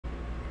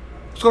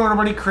What's going on,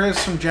 everybody?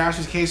 Chris from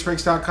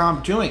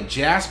Jaspy'scasebreaks.com doing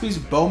Jaspy'S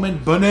Bowman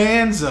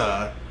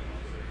Bonanza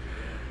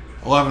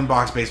 11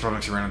 box baseball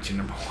mixer random team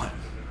number 1.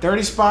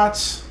 30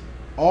 spots,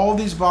 all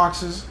these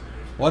boxes,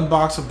 1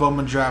 box of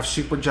Bowman Draft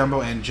Super Jumbo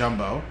and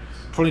Jumbo,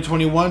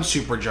 2021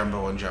 Super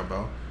Jumbo and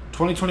Jumbo,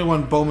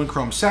 2021 Bowman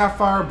Chrome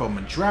Sapphire,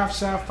 Bowman Draft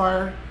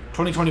Sapphire,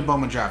 2020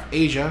 Bowman Draft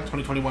Asia,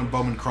 2021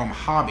 Bowman Chrome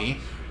Hobby,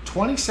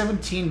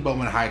 2017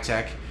 Bowman High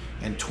Tech,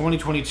 and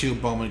 2022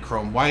 Bowman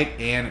Chrome White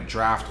and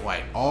Draft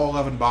White. All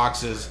 11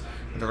 boxes,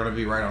 and they're going to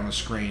be right on the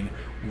screen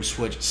when we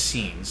switch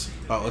scenes.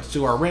 But let's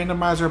do our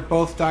randomizer,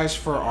 both dice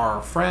for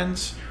our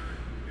friends.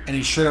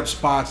 Any straight up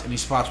spots, any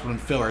spots within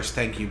fillers,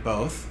 thank you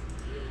both.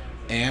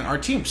 And our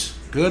teams.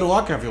 Good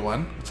luck,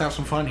 everyone. Let's have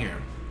some fun here.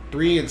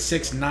 3 and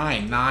 6,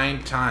 9.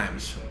 9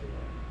 times.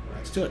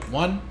 Let's do it.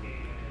 1,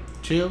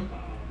 2,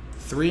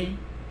 3,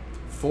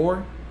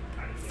 4,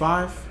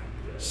 5,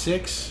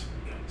 6,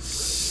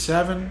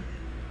 7,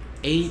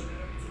 8,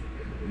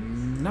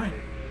 9.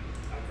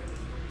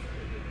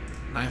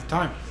 9th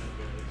time.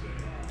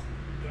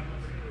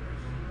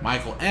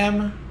 Michael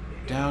M.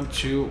 down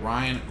to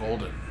Ryan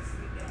Golden.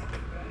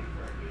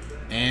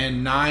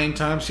 And 9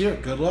 times here.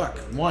 Good luck.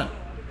 1,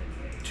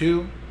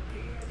 2,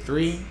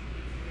 3,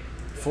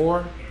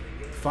 4,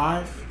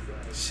 5,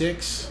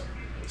 6,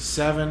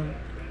 7,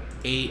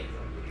 8,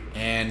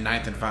 and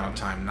 9th and final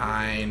time.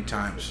 9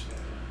 times.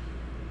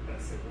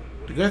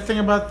 The good thing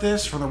about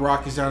this, from the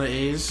Rockies down to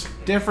A's,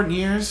 different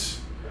years,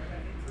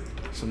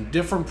 some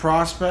different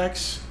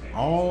prospects,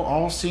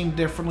 all seen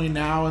differently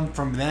now and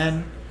from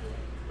then.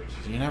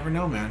 So you never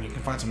know, man. You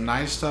can find some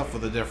nice stuff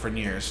with the different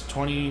years.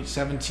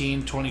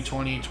 2017,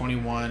 2020,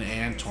 21,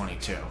 and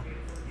 22.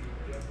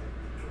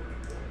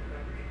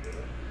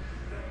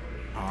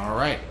 All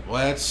right,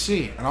 let's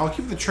see. And I'll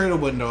keep the trade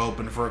window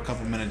open for a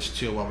couple minutes,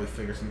 too, while we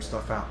figure some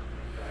stuff out.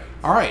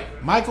 All right,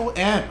 Michael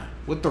M.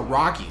 with the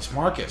Rockies,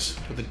 Marcus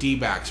with the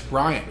D-backs,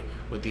 Brian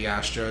with the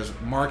Astros,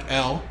 Mark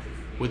L.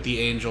 with the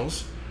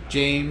Angels,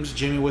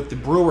 Jimmy with the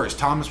Brewers,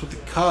 Thomas with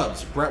the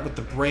Cubs, Brett with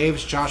the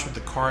Braves, Josh with the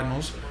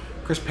Cardinals,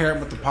 Chris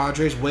Parrott with the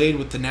Padres, Wade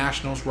with the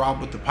Nationals,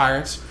 Rob with the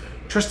Pirates,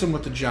 Tristan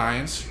with the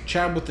Giants,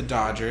 Chad with the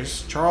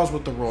Dodgers, Charles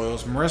with the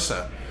Royals,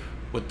 Marissa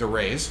with the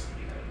Rays,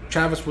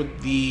 Travis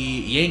with the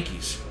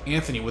Yankees,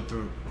 Anthony with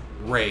the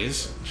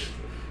Rays,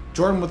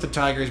 Jordan with the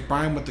Tigers,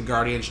 Brian with the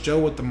Guardians, Joe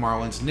with the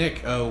Marlins,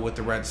 Nick O with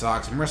the Red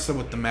Sox, Marissa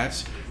with the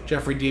Mets,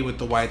 Jeffrey D with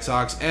the White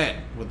Sox,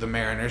 Ed with the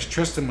Mariners,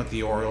 Tristan with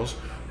the Orioles,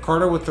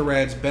 Carter with the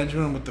Reds,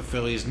 Benjamin with the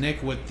Phillies,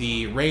 Nick with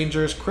the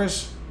Rangers,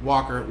 Chris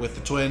Walker with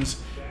the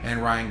Twins,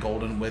 and Ryan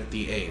Golden with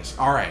the A's.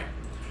 All right,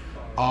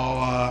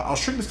 I'll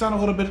shrink this down a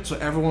little bit so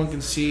everyone can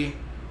see.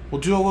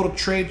 We'll do a little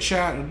trade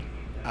chat.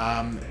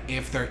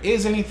 If there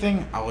is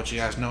anything, I'll let you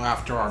guys know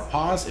after our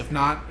pause. If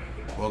not,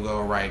 we'll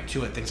go right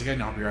to it. Thanks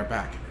again. I'll be right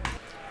back.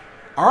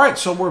 All right,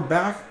 so we're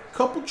back.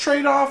 Couple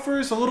trade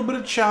offers, a little bit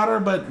of chatter,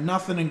 but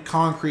nothing in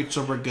concrete,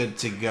 so we're good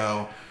to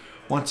go.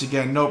 Once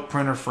again, no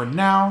printer for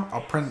now.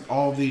 I'll print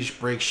all these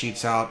break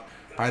sheets out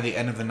by the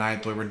end of the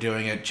night the way we're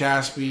doing it.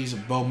 Jaspy'S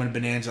Bowman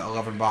Bonanza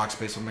 11 box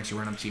baseball mixer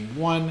random team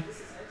 1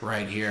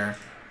 right here.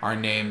 Our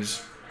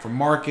names from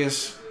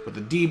Marcus with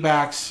the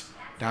D-backs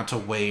down to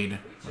Wade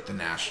with the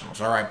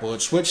Nationals. All right, but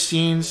let's switch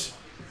scenes.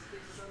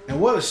 And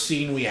what a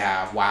scene we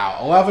have. Wow,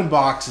 11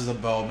 boxes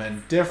of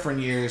Bowman, different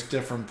years,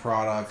 different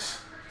products,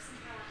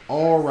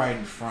 all right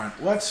in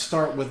front. Let's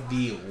start with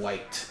the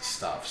light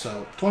stuff.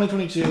 So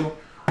 2022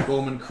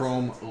 Bowman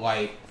Chrome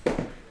Light,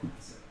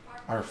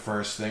 our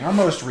first thing, our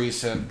most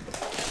recent.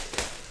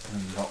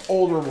 And the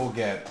older we'll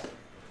get,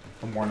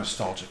 the more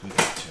nostalgic we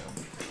get to.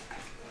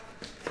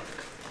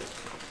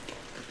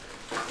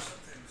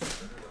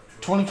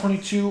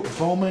 2022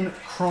 Bowman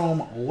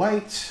Chrome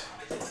Light.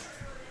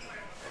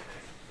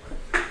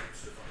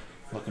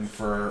 Looking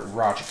for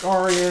Roger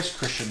Arias,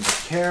 Christian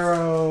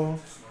Vaquero.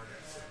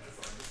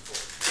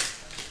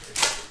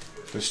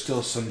 There's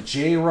still some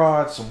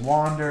J-Rod, some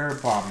Wander,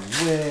 Bobby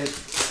Witt.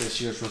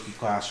 This year's rookie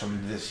class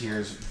from this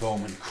year's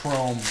Bowman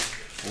Chrome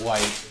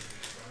Light.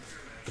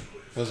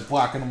 Those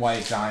black and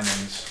white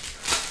diamonds.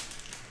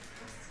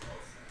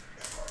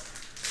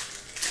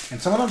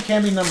 And some of them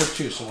can be number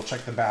 2, so we'll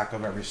check the back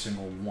of every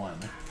single one.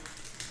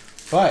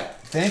 But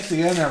thanks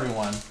again,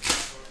 everyone.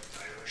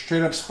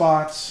 Straight up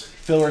spots,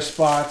 filler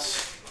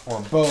spots,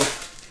 or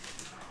both.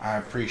 I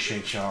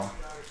appreciate y'all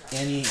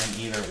any and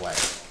either way.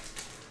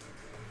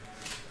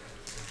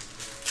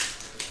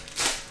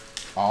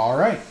 All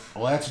right,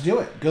 let's do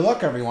it. Good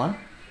luck, everyone.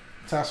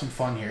 Let's have some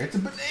fun here. It's a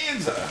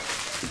bonanza.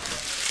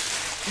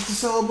 It's a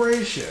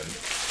celebration.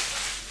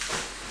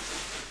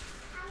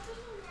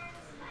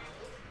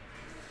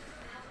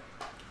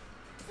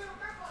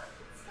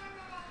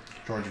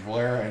 George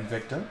Valera and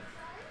Victor.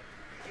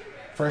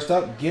 First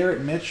up,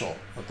 Garrett Mitchell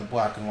with the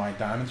black and white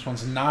diamonds. This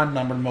one's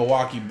non-numbered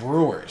Milwaukee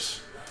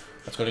Brewers.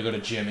 That's going to go to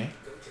Jimmy.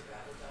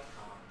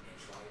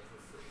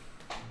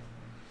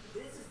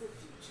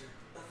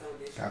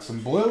 Got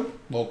some blue.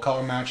 Little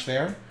color match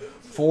there.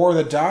 For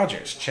the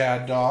Dodgers,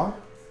 Chad Daw.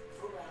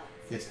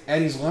 It's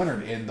Eddie's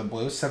Leonard in the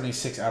blue.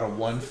 76 out of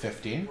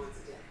 150.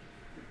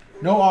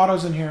 No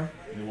autos in here.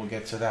 We will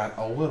get to that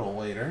a little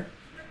later.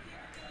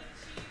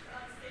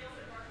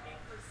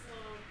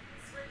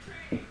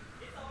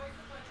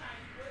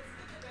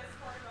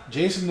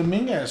 Jason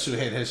Dominguez, who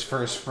hit his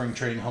first spring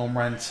training home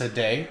run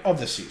today of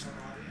the season,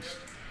 at least.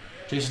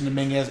 Jason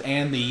Dominguez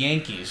and the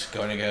Yankees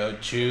going to go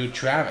to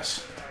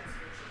Travis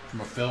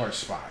from a filler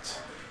spot.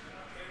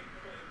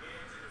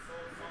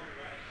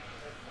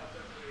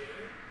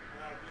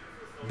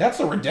 That's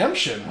a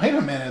redemption. Wait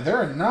a minute. There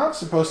are not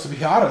supposed to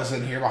be autos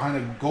in here behind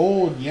a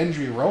gold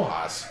Yendry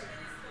Rojas.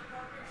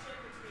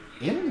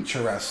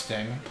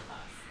 Interesting.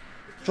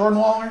 Jordan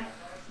Waller,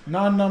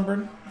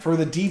 non-numbered for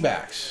the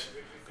D-backs.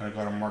 Gonna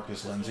go to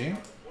Marcus Lindsay.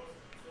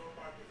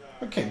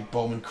 Okay,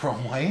 Bowman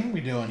Chrome White. What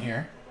we doing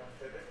here?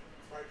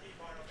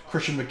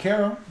 Christian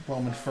Vaquero,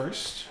 Bowman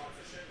first.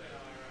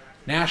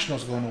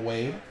 Nationals going to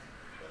Wade.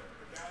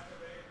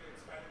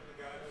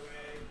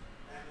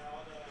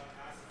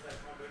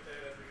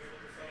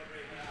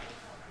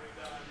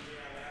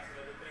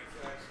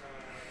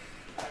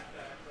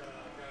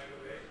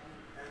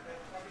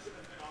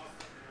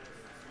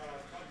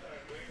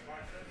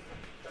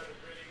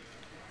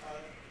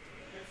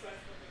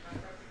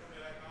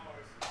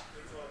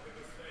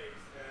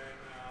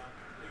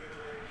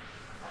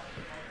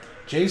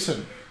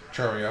 Jason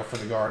Chourio for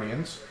the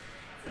Guardians.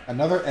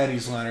 Another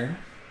Eddie's Leonard,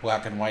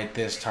 black and white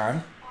this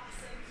time.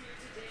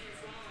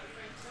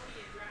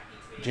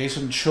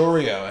 Jason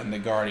Chourio and the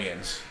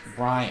Guardians.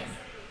 Brian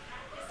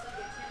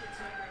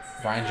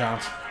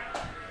Johnson.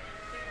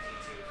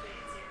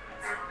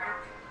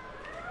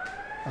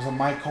 There's a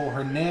Michael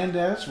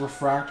Hernandez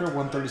refractor,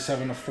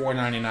 137 to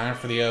 499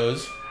 for the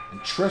O's. And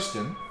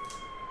Tristan.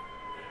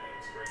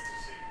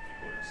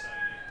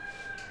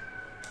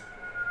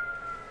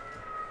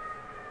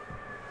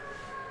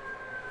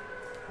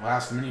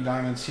 Last mini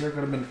diamonds here could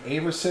have been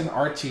Averson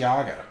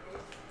Arteaga,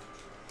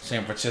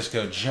 San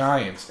Francisco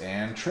Giants,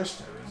 and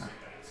Tristan.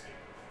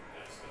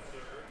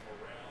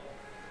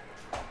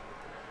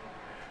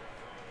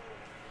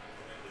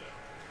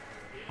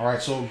 All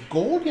right, so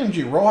gold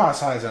MG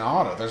Rojas has an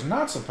auto. There's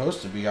not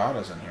supposed to be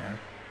autos in here,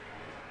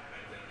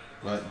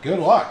 but good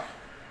luck.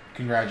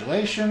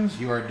 Congratulations,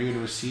 you are due to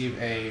receive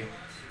a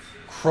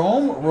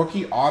Chrome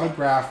Rookie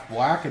Autograph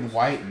Black and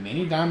White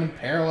Mini Diamond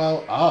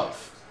Parallel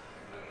of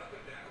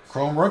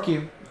Chrome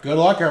Rookie. Good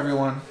luck,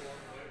 everyone.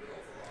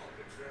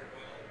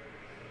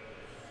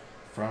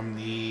 From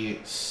the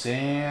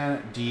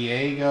San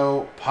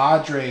Diego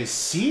Padres,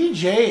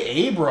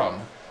 C.J.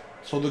 Abram.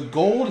 So the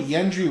gold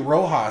Yendry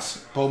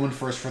Rojas, Bowman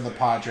first for the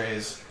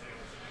Padres,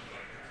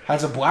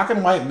 has a black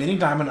and white mini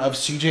diamond of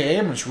C.J.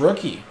 Abrams,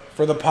 rookie,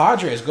 for the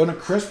Padres. Going to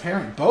Chris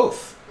Parent.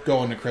 Both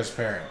going to Chris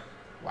Parent.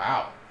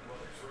 Wow.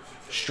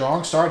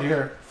 Strong start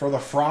here for the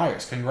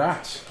Friars.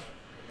 Congrats.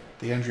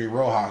 The Yendry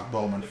Rojas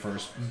Bowman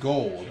first.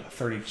 Gold,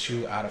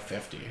 32 out of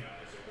 50.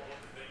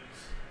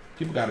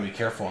 People got to be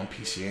careful on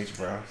PCH,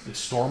 bro. It's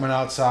storming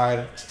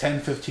outside. It's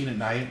 10:15 at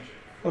night.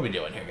 What are we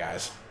doing here,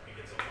 guys?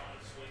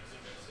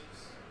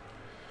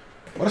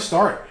 What a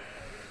start.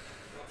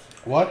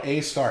 What a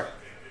start.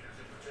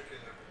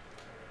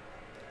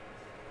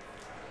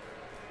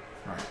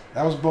 All right,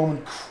 that was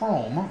Bowman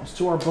Chrome. Let's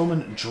do our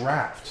Bowman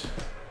Draft.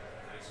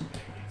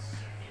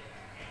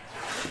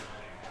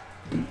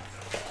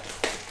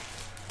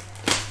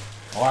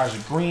 Elijah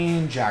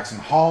Green, Jackson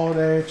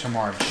Holiday,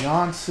 Tamar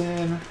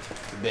Johnson.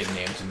 The big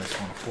names in this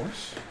one, of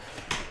course.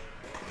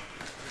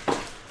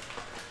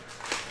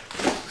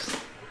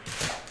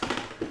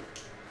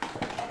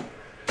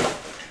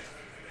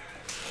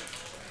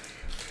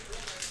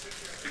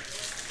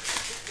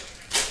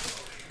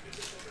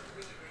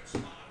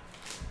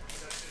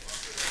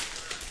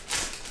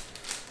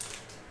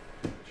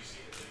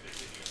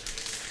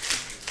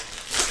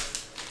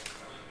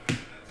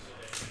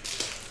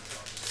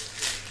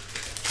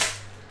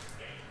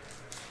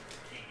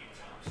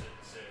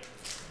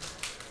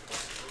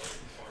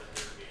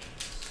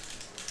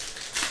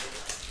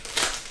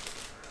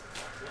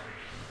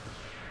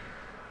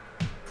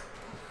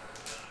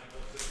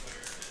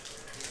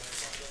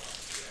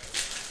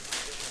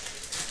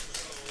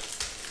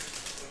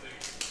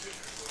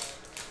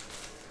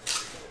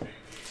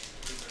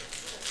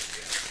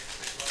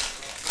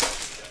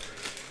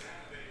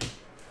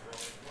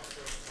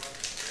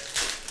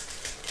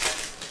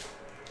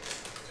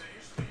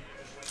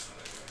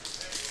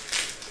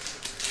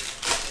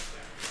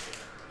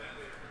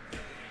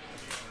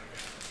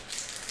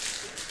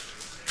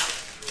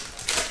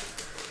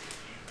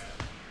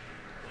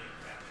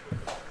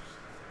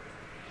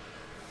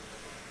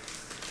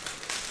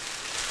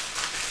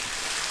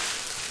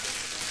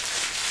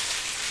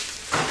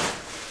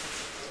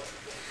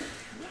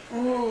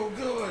 Oh,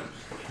 good.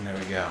 There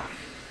we go.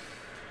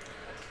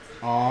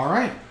 All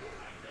right.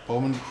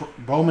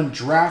 Bowman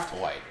Draft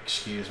White,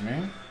 excuse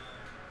me.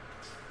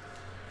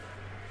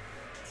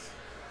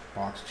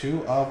 Box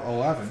 2 of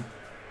 11.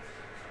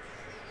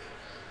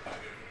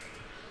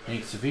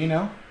 Nate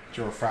Savino,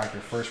 Joe Refractor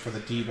first for the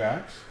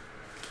D-backs.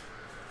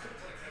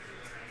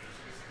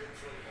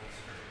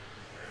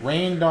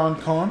 Rain Don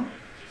Con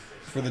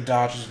for the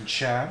Dodgers and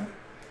Chad.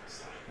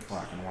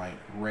 Black and white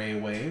Ray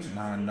Wave,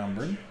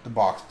 non-numbered. The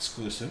box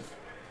exclusive.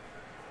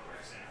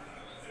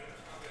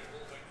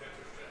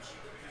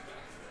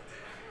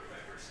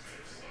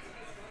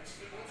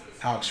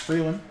 Alex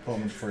Freeland,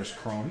 Bowman's first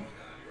chrome.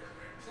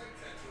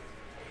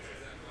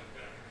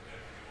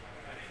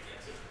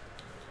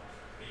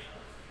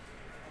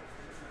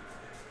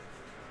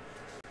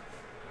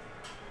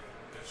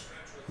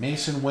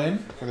 Mason Wynn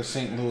for the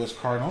St. Louis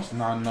Cardinals,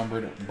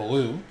 non-numbered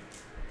blue.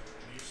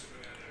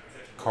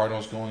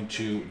 Cardinals going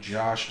to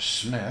Josh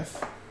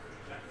Smith.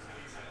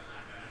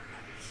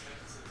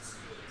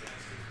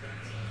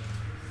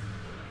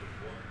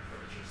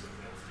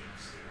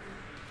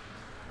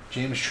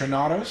 James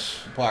Trinados,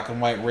 black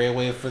and white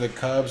Railway for the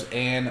Cubs,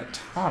 and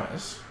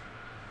Thomas.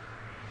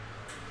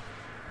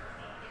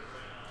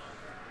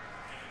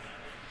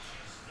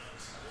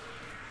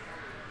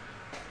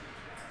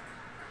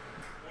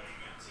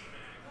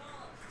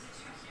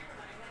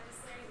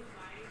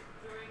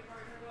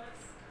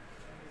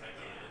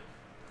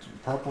 Some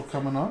purple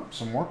coming up,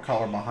 some more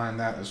color behind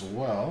that as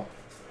well.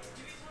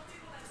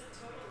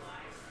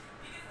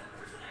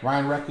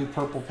 Ryan Reckley,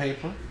 purple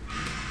paper.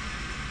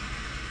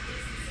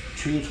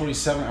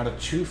 227 out of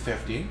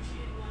 250.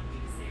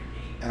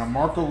 And a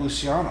Marco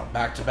Luciano,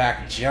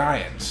 back-to-back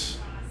Giants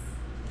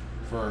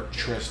for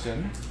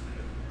Tristan.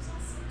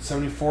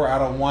 74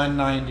 out of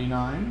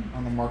 199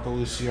 on the Marco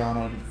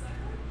Luciano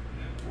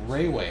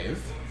Ray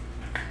Wave.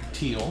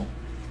 Teal.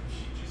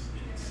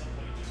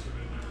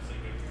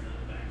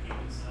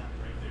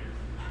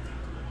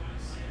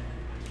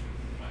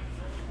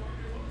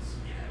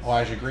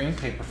 Elijah Green,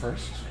 paper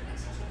first.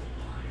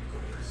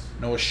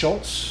 Noah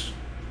Schultz.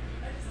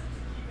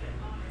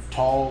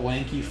 Tall,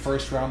 lanky,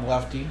 first-round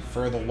lefty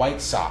for the White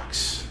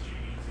Sox.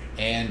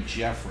 And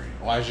Jeffrey.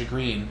 Elijah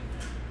Green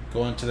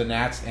going to the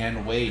Nats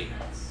and Wade.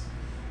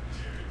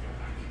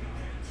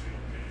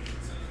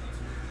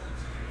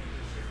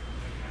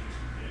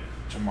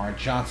 Jamar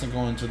Johnson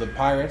going to the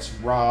Pirates.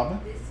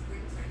 Rob.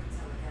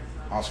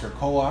 Oscar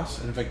Colas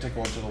and Victor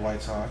going to the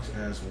White Sox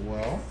as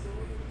well.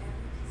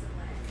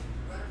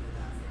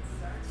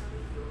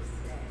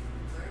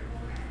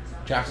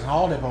 Jackson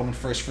Holiday, Bowman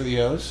first for the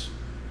O's.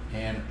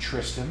 And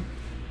Tristan.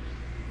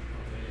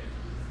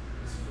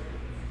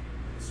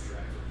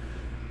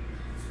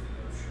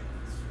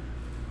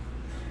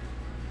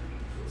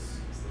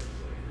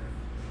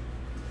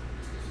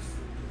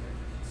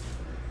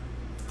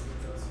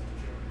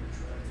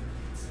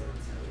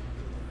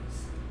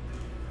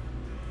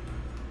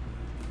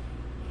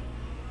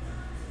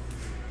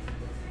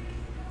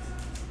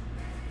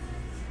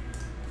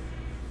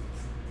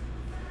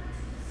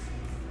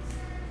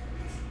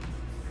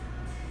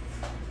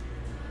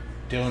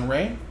 Dylan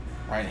Ray,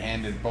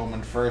 right-handed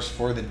Bowman first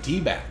for the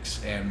D-backs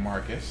and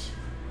Marcus.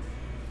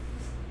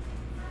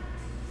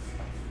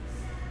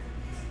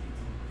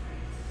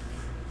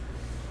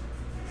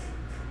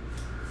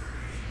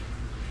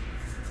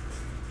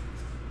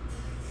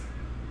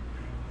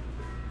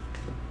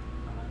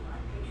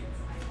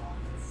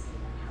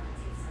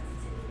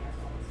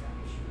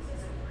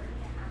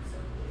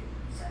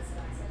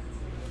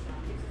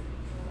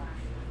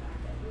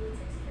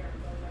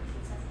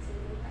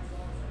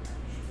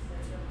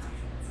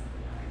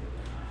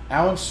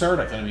 Alan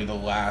Serta going to be the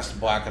last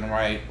black and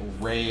white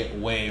Ray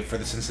Wave for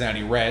the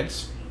Cincinnati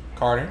Reds.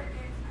 Carter.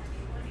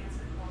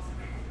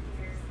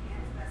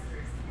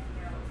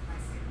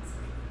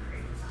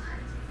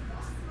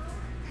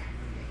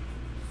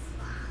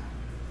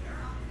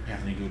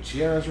 Anthony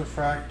Gutierrez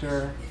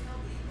refractor.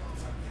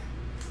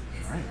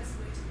 All right.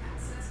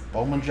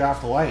 Bowman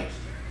draft light.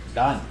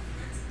 Done.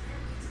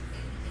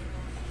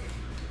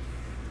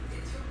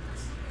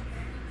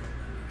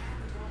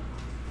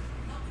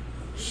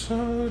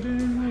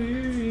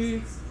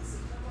 Suddenly.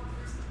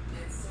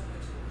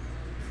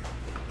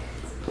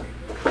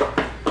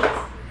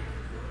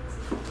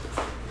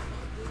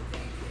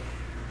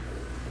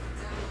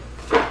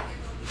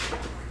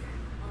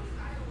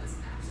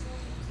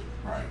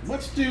 All right,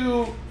 let's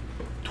do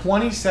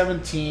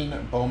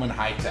 2017 Bowman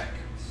High Tech.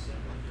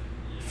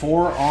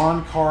 4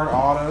 on-card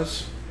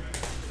autos.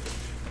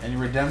 Any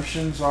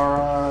redemptions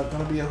are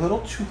going to be a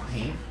little too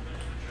late.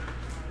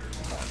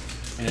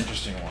 An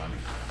interesting one.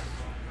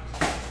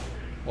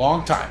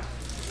 Long time.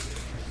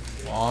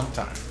 Long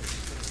time.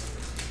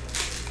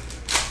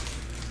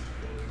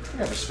 I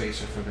have a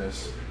spacer for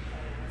this.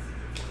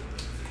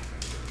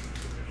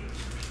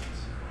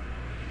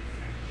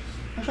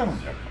 Actually, I don't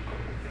have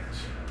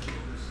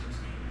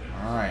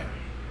one. Alright.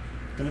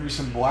 Gonna be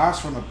some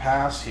blasts from the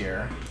past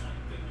here.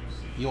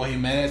 Eloy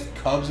Jimenez,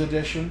 Cubs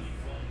edition.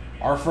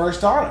 Our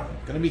first auto.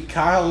 Gonna be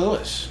Kyle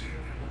Lewis.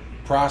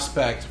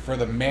 Prospect for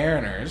the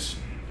Mariners.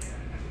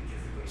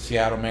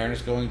 Seattle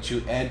Mariners going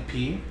to Ed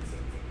P.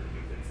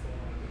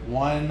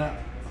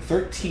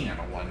 113 out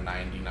of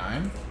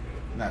 199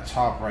 in that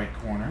top right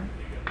corner.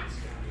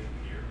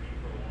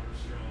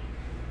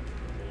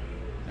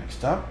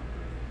 Next up,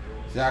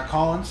 Zach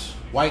Collins,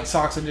 White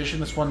Sox edition.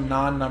 This one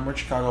non-numbered,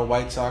 Chicago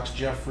White Sox,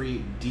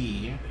 Jeffrey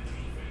D.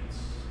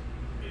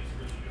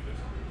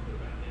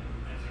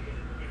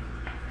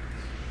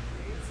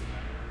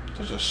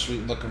 Such a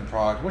sweet looking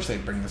product. Wish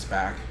they'd bring this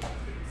back.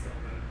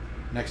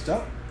 Next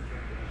up,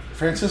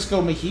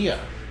 Francisco Mejia,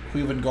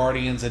 Cleveland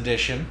Guardians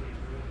edition.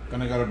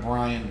 Gonna go to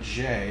Brian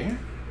J.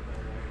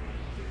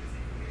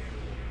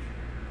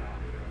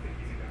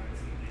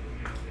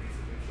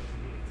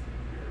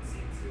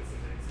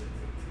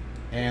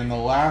 And the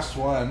last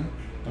one,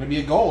 gonna be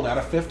a gold out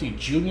of 50,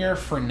 Junior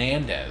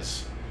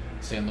Fernandez.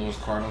 St. Louis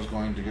Cardinals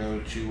going to go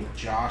to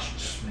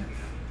Josh Smith.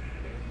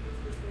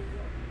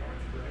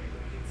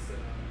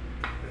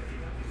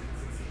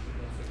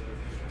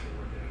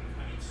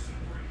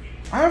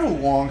 I have a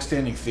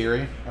long-standing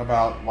theory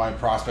about why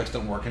prospects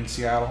don't work in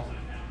Seattle.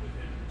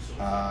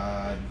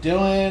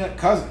 Dylan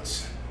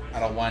Cousins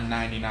at a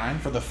 199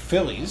 for the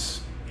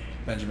Phillies.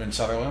 Benjamin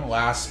Sutherland,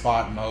 last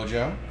spot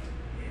mojo.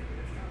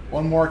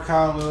 One more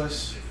Kyle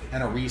Lewis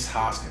and a Reese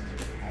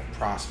Hoskins. All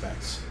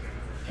prospects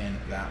in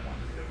that one.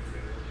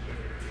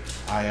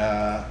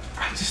 I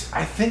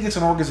think it's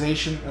an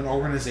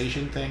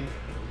organization thing.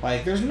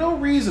 Like, there's no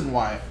reason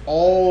why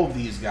all of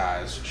these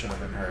guys should have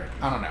been hurt.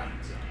 I don't know.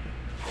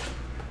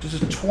 This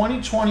is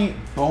 2020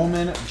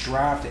 Bowman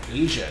Draft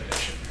Asia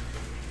edition.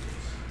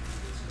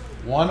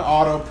 One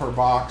auto per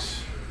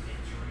box.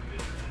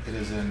 It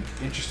is an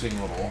interesting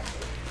little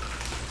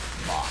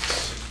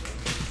box.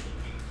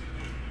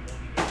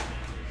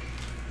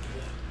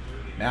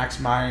 Max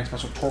Meyer and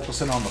Spencer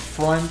Torkelson on the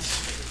front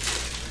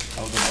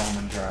of the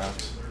Bowman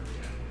draft.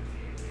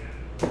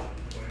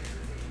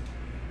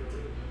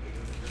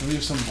 We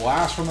have some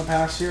blast from the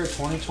past year,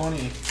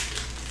 2020.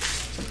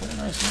 Some pretty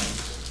nice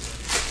names.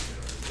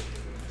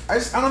 I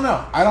don't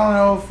know. I don't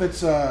know if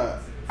it's I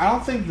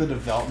don't think the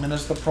development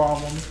is the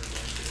problem,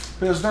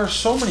 because there are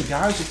so many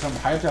guys who come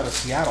hyped out of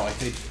Seattle. Like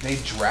they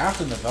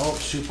draft and develop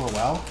super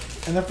well,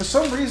 and then for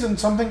some reason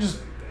something just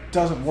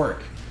doesn't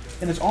work,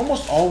 and it's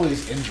almost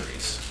always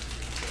injuries.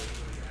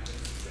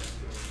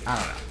 I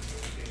don't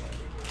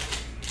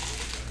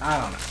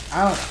know.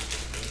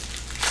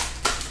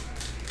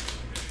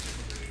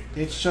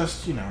 It's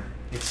just, you know,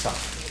 it's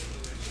something.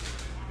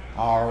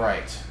 All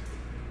right.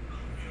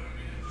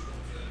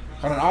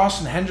 On an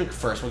Austin Hendrick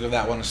first, we'll give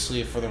that one a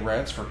sleeve for the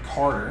Reds for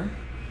Carter.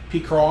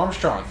 Pete Crow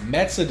Armstrong,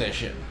 Mets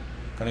edition.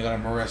 Gonna go to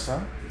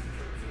Marissa.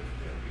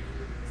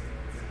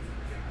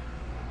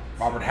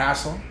 Robert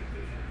Hassel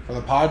for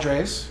the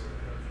Padres.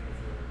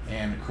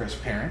 And Chris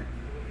Parent.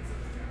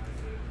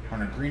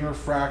 Hunter Green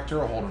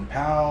refractor, Holden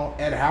Powell.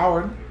 Ed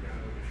Howard.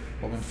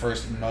 Bowman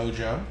first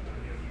mojo.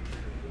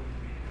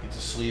 Gets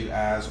a sleeve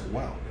as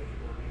well.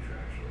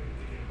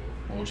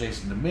 Little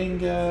Jason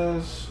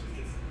Dominguez.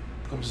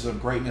 Glimpses of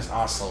Greatness,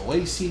 Asa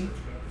Lacy.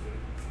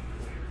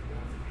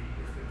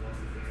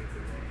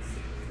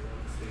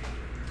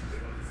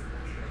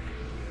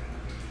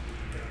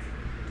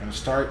 Gonna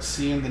start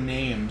seeing the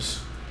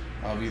names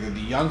of either the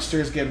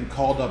youngsters getting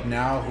called up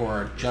now who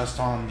are just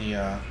on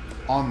the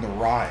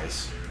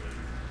rise.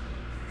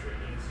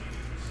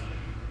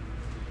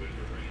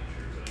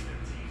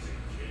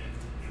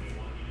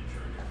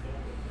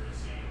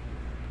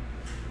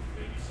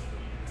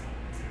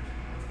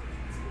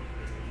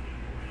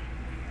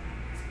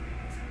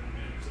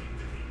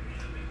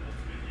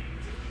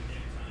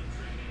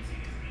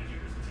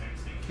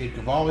 Cade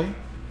Cavalli,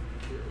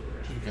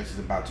 because he's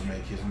about to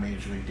make his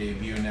major league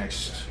debut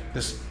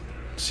this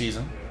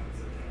season.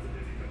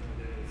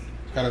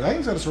 I think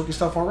he's got his rookie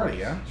stuff already,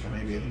 yeah? So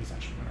maybe I think he's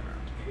actually running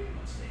around.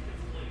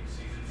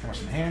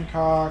 Emerson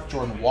Hancock,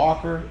 Jordan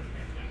Walker.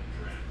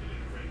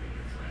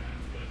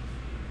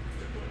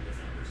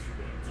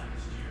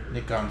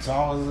 Nick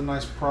Gonzalez is a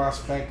nice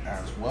prospect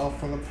as well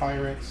for the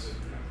Pirates.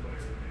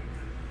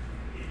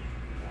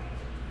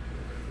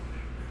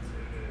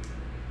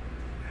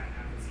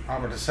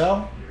 Robert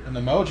Hassel in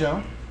the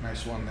mojo.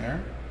 Nice one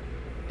there.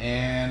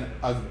 And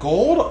a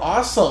gold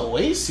Asa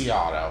Lacy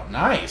auto.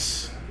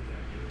 Nice.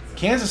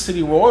 Kansas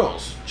City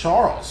Royals.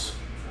 Charles.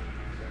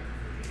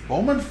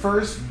 Bowman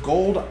first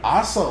gold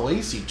Asa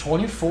Lacy.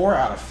 24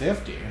 out of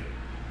 50.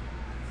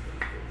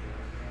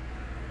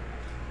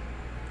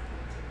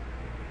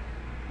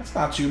 That's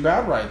not too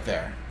bad right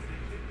there.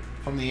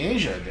 From the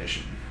Asia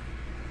edition.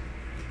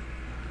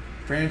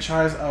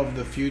 Franchise of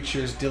the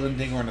Futures. Dylan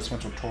Dingler and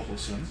Spencer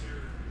Torkelson.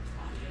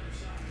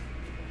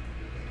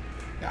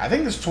 Yeah, I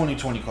think this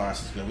 2020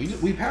 class is good.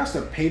 We passed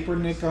a paper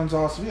Nick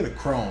Gonzalez. We had a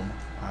chrome.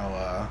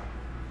 I'll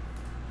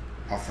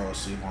throw a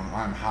sleeve on.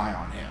 I'm high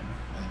on him.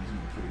 I think he's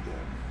gonna be pretty good.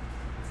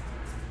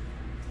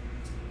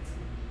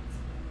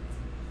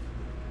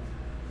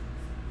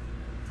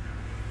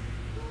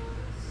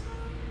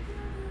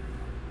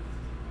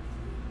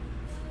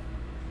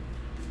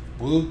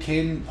 Blue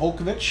Caden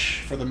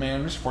Polkovich for the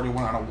Mariners.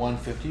 41 out of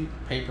 150.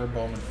 Paper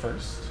Bowman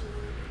first.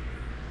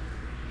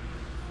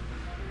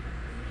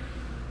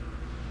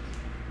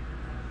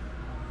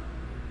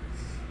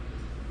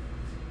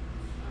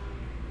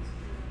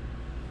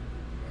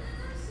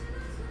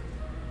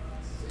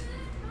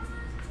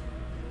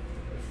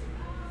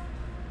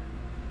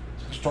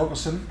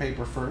 Torkelson,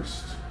 paper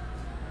first.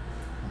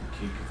 And the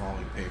Cade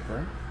Cavalli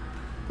paper.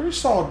 Pretty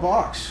solid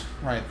box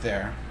right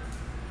there.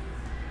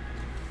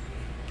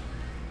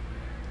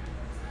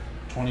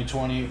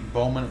 2020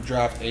 Bowman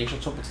Draft H.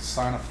 Let's hope it's a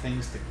sign of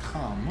things to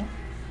come.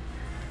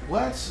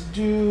 Let's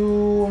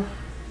do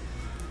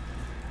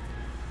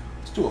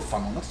a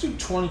fun one. Let's do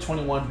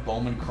 2021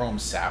 Bowman Chrome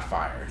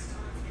Sapphire.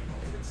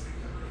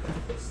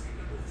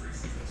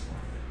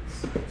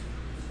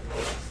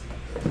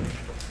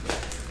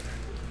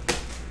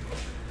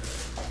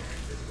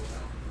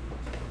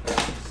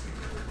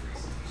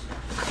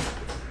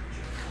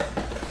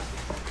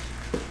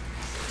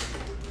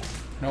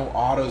 No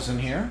autos in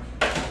here.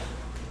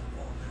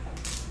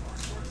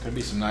 Could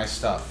be some nice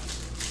stuff.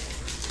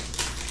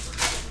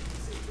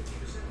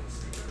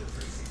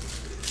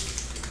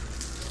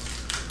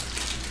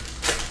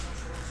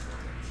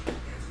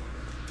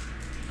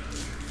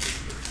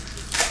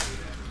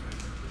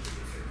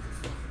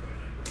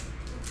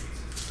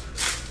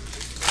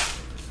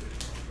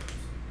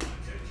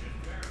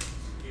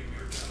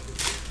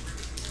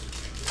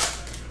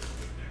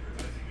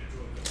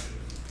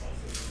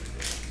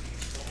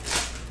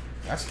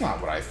 That's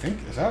not what I think.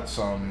 Is that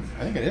some...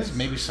 I think it is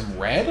maybe some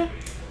red?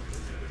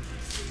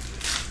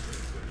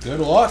 Good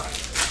luck.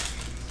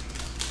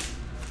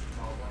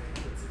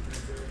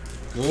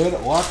 Good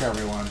luck,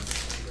 everyone.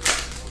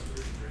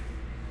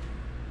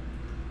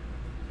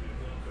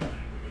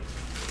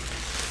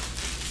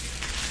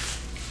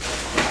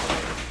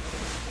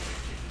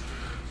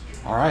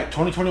 All right,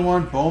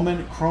 2021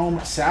 Bowman Chrome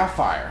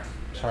Sapphire.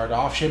 Started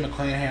off Shea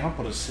McClanahan.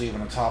 Put a sleeve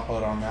and a top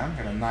load on that.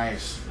 Got a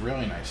nice,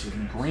 really nice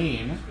even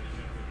green.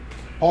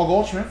 Paul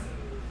Goldschmidt,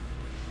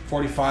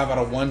 45 out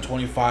of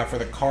 125 for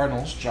the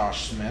Cardinals.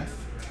 Josh Smith.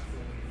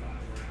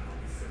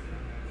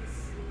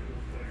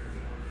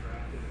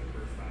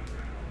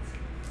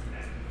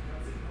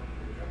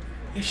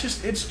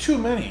 It's too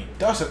many.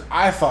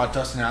 I thought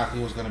Dustin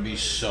Ackley was going to be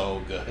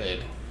so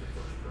good.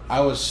 I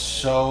was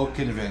so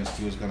convinced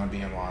he was going to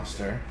be a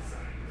monster.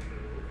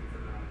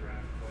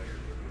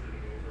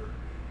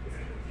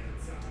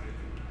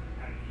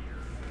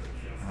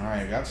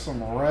 Alright, got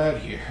some red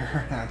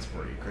here. That's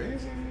pretty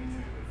crazy.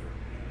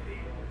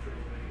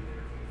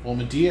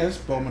 Wilman Diaz,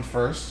 Bowman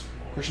first.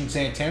 Christian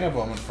Santana,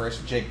 Bowman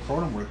first. Jake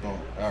Cronenworth,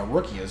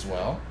 rookie as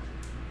well.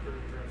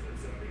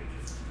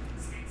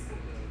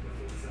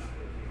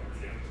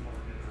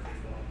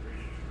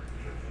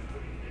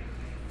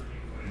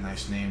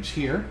 Nice names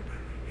here.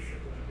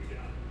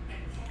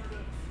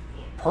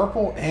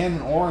 Purple and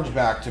an orange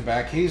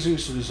back-to-back.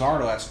 Jesus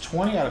Luzardo, that's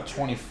 20 out of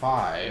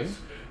 25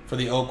 for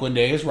the Oakland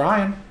A's.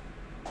 Ryan.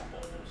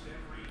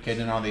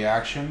 Getting in on the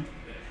action.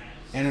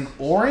 And an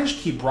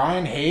orange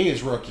Brian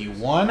Hayes rookie.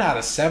 1 out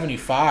of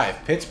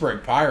 75.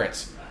 Pittsburgh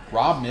Pirates.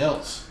 Rob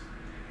Mills.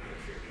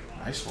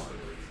 Nice one.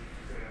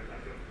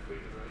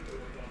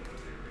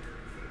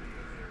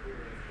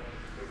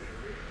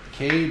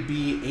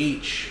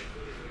 KBH.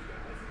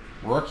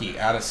 Rookie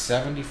out of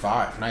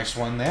 75. Nice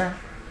one there.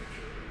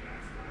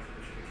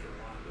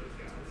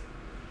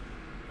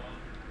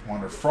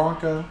 Wander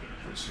Franco.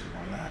 Let's see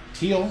on that.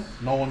 Teal.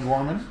 Nolan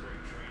Gorman.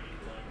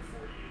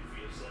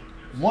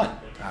 1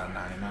 out of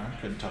 99.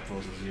 Couldn't tuck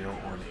those a 0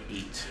 or an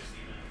 8.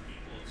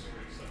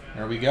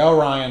 There we go,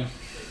 Ryan.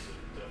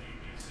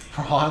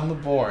 We're on the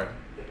board.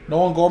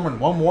 Nolan Gorman.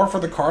 1 more for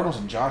the Cardinals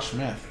and Josh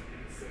Smith.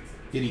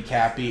 Giddy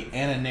Cappy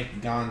and a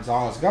Nick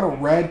Gonzalez. Got a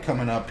red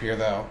coming up here,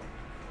 though.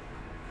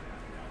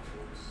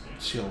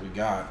 Let's see what we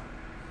got.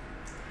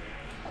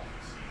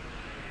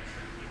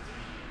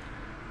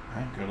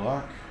 Alright, good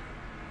luck.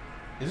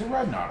 Is it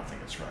red? No, I don't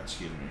think it's red.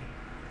 Excuse me.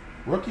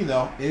 Rookie,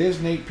 though. It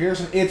is Nate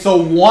Pearson. It's a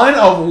 1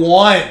 of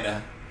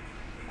 1.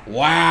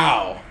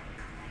 Wow.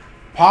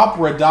 Pop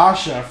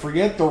Radasha.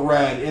 Forget the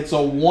red. It's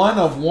a 1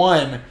 of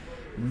 1.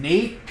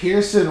 Nate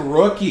Pearson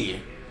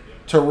rookie.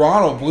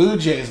 Toronto Blue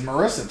Jays.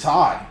 Marissa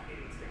Todd.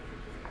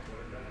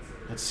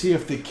 Let's see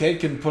if the kid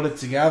can put it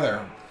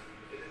together.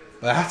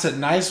 That's a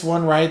nice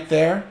one right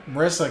there.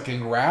 Marissa,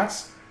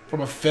 congrats.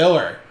 From a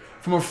filler.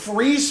 From a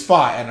free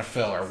spot and a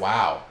filler.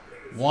 Wow.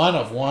 1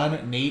 of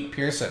 1. Nate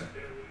Pearson.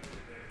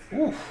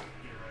 Oof.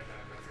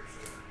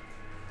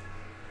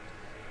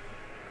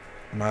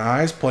 My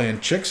eyes playing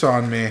tricks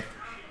on me.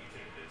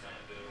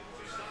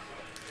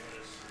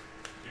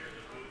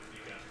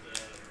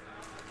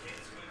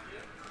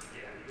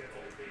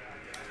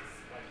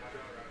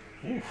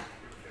 Oof.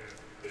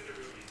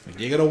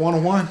 You get a 1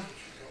 of 1.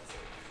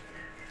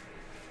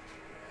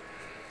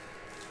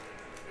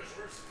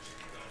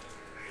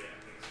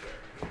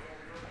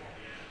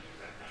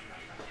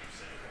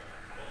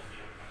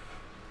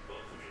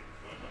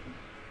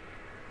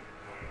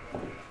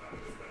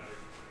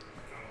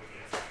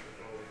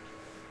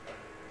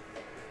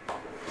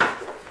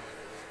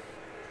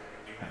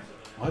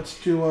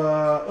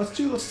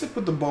 Let's stick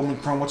with the Bowman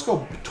Chrome. Let's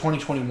go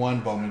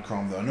 2021 Bowman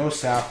Chrome though. No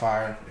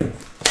Sapphire.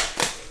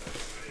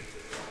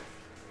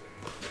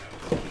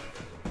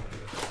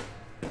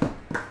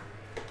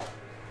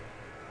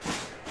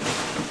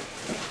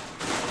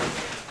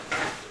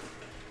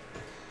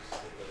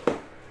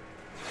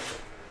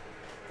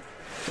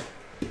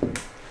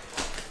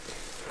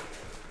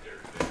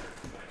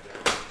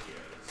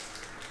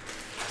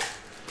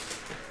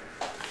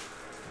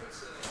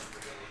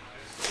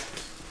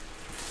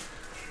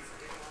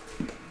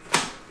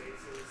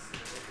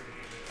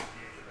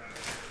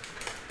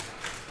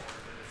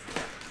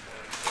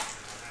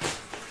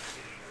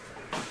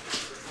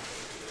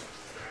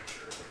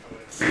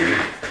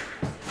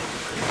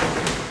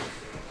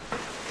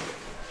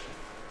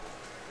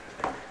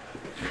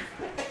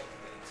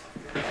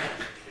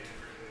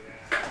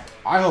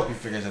 I hope he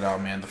figures it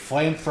out, man. The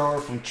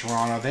flamethrower from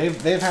Toronto.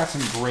 They've had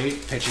some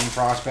great pitching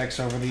prospects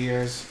over the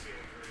years.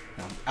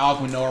 You know,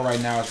 Alec Manoah right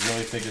now has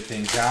really figured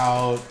things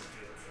out.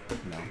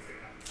 You know,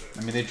 I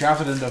mean, they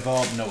drafted and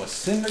developed Noah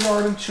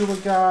Syndergaard into a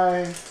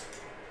guy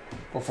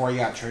before he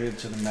got traded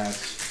to the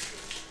Mets.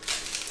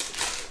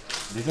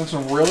 They've done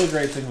some really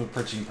great things with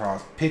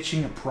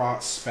pitching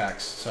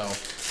prospects. So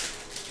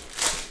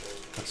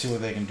let's see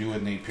what they can do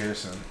with Nate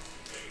Pearson.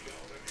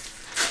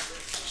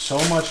 So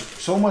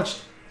much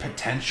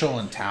potential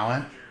and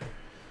talent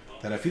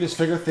that if you just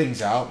figure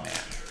things out, man,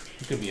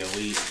 he could be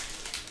elite.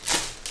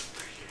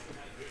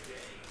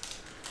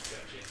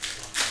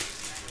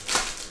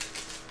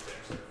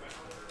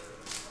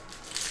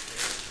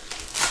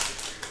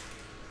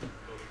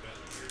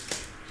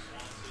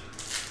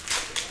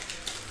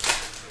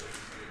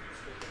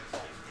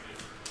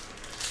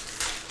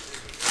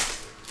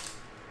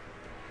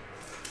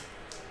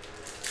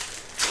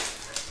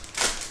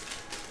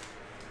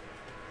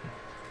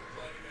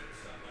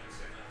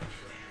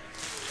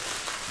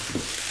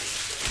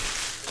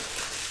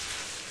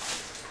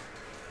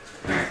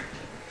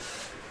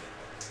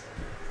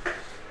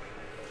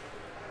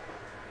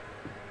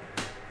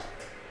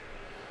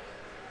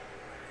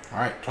 All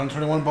right,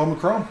 2021 Bowman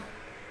Chrome.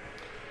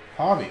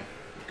 Hobby,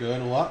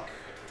 good luck.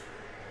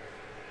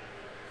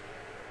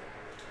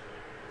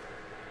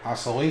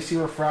 Oscillacey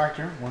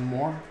Refractor, one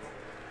more.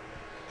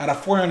 At a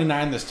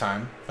 $4.99 this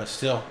time, but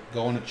still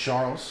going to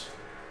Charles.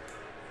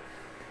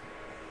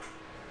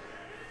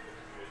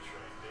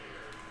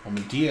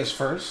 Bowman Diaz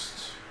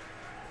first.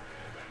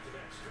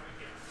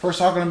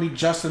 First off, going to be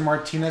Justin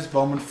Martinez,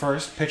 Bowman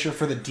first. Pitcher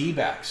for the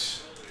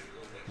D-backs,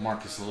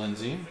 Marcus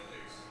Lindsay.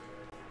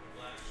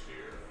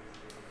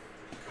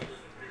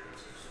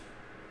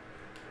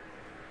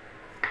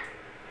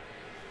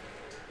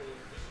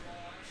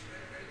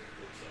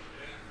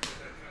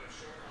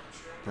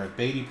 Brett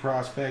Beatty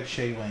prospect,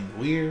 Shea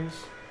Langeliers.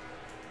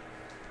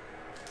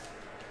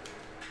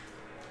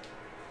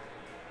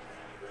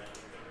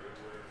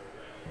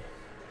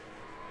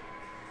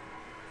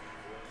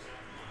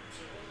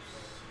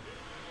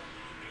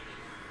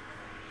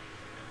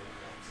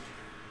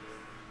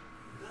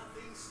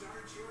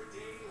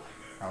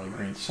 Allie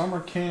Green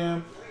Summer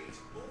Camp.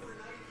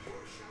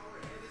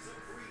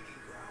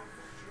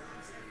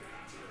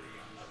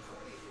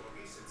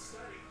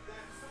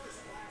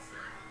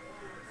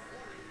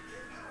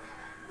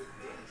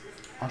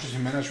 Andres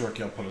Jimenez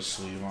rookie, I'll put a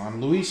sleeve on.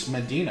 Luis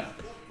Medina,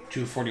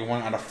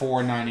 241 out of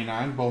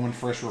 499. Bowman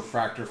first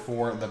refractor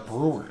for the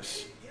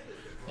Brewers.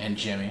 And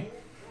Jimmy.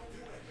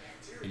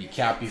 Eddie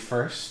Cappy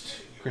first.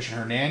 Christian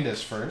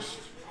Hernandez first.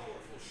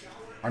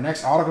 Our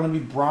next auto going to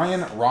be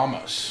Brian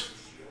Ramos.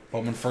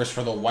 Bowman first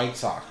for the White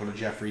Sox. Go to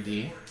Jeffrey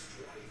D.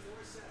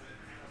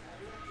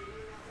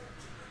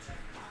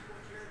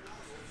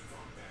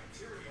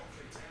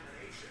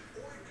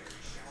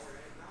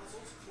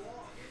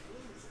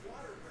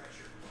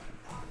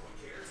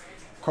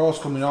 Carlos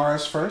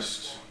Colmenares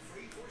first.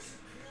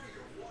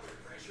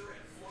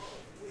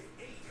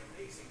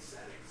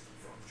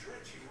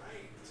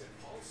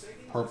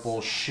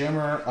 Purple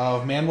Shimmer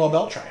of Manuel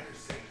Beltran.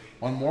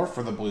 One more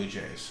for the Blue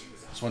Jays.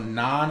 This one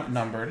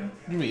non-numbered.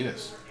 Let me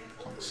this.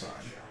 It's on the side.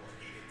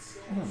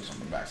 Sometimes it's on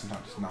the back,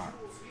 sometimes it's not.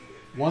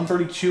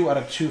 132 out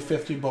of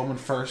 250 Bowman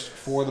first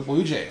for the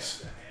Blue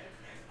Jays.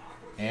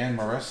 And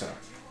Marissa.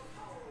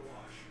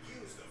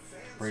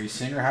 Brady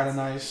Singer had a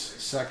nice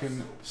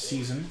second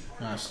season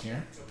last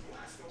year.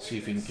 See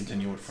if he can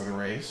continue it for the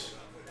Rays.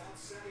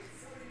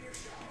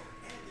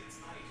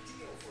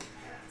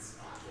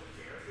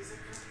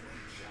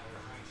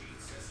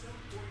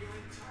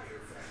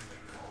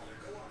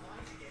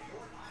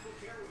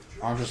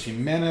 Andres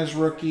Jimenez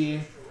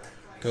rookie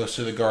goes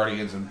to the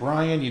Guardians and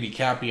Brian. Eddie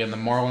Cappy and the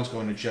Marlins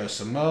going to Joe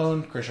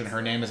Simone. Christian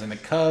Hernandez and the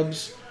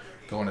Cubs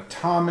going to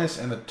Thomas.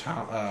 And the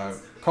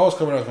Carlos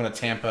Colmenares going to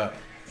Tampa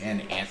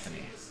and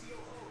Anthony.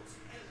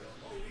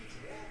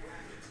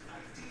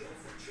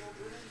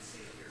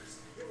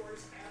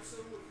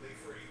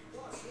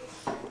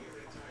 All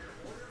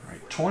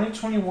right,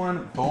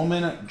 2021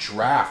 Bowman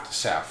Draft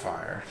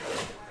Sapphire.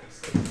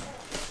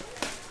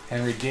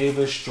 Henry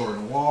Davis,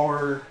 Jordan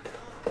Waller,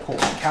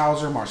 Colton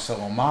Cowser,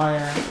 Marcelo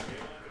Meyer.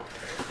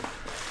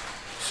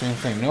 Same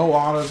thing, no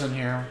autos in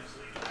here,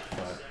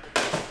 but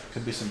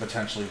could be some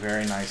potentially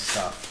very nice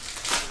stuff.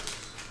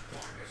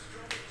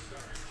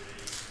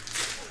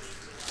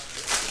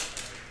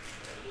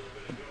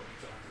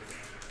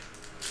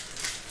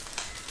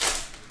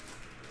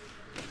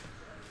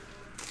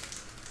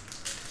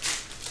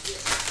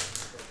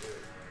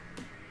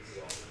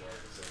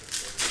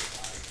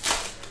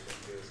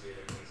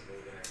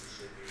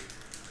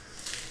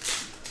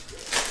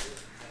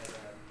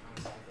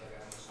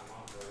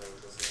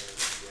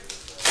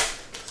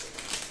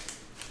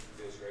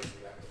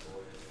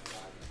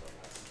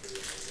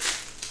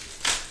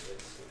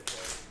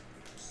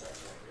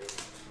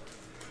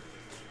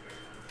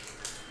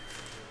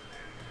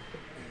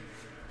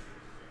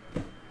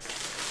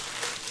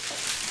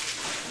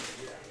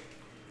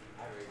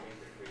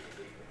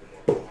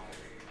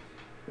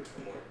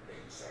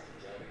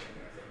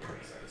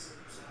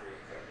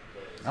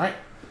 All right.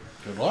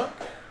 Good luck.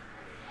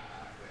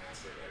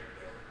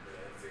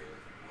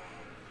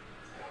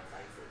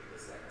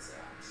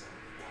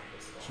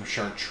 Some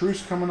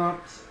Chartreuse coming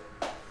up.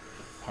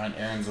 Behind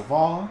Aaron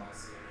Zavala.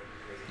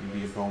 Gonna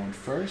be a Bowman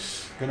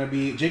first. Gonna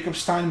be Jacob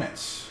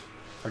Steinmetz.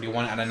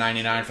 31 out of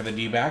 99 for the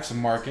D-backs and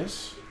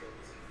Marcus.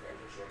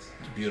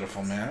 It's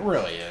beautiful, man. It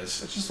really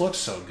is. It just looks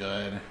so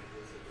good.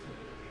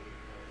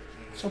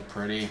 So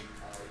pretty.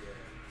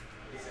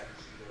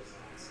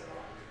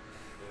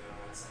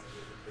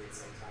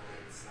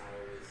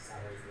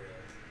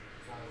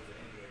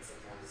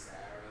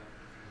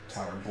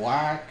 Tyler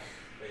Black.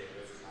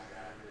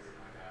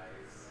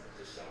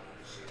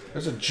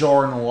 There's a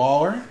Jordan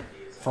Waller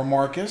for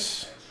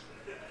Marcus.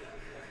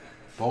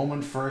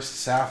 Bowman first,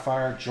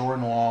 Sapphire,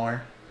 Jordan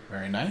Waller.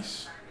 Very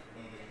nice.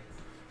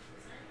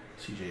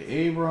 CJ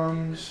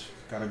Abrams.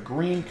 Got a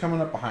green coming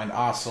up behind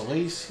Asa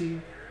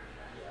Lacy.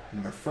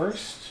 Number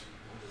first.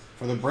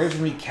 For the Braves,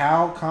 we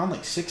Cal Conley,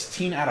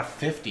 16 out of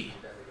 50.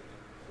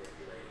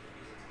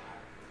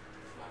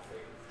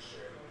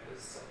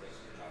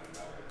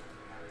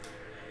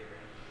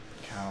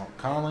 Cal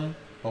Conley.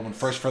 Bowman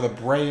first for the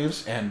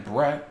Braves and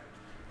Brett.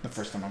 The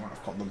first time I might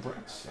have called the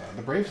Braves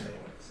name.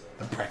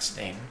 The Brett's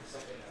name.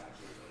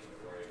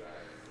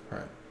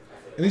 Alright.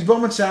 And these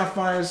Bowman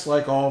Sapphires,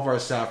 like all of our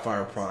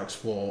Sapphire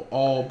products, will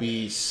all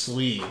be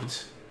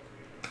sleeved.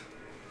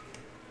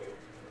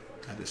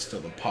 That is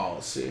still the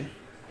policy.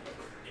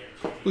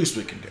 Least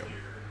we can do.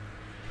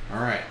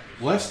 Alright.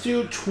 Let's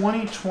do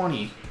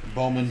 2020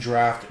 Bowman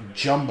Draft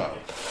Jumbo.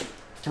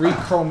 3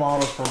 chrome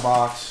models per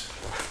box.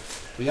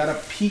 We got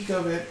a peek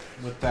of it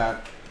with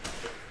that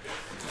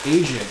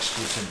Asia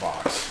exclusive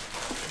box.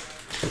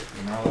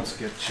 And now let's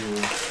get to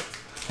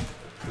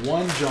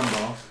 1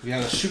 jumbo. We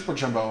had a super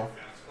jumbo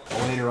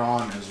later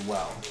on as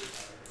well.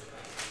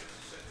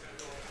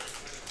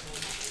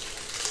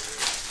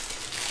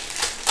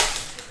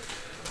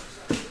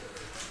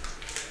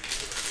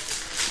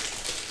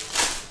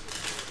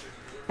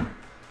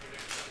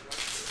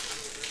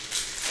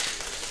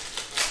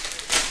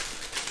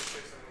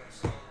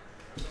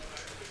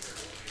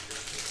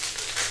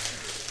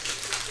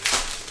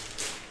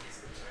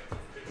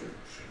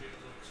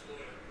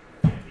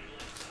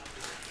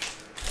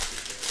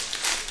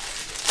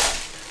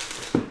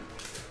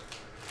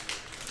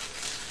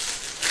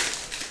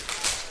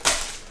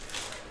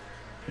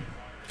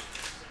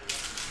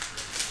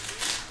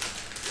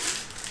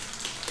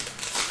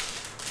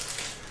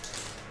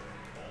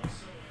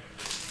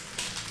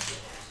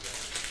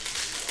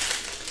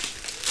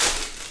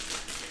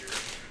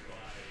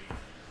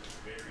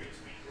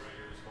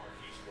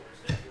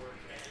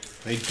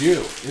 They do.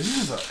 This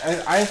is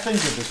I think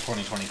that this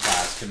 2020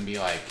 class can be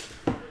like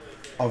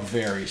a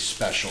very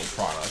special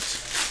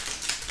product.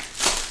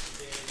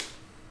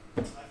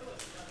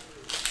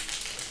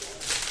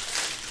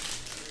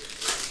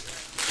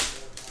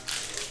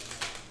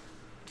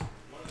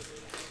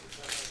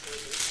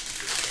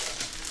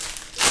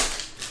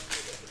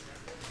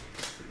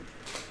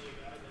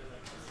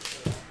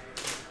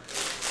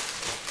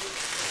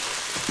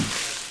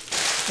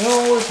 It'll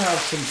always have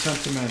some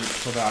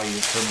sentimental value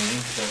for me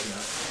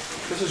because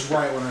this is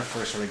right when I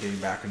first started getting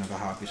back into the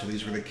hobby. So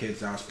these were the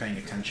kids I was paying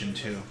attention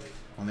to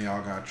when they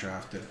all got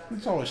drafted.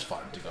 It's always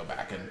fun to go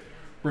back and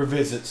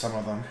revisit some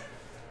of them.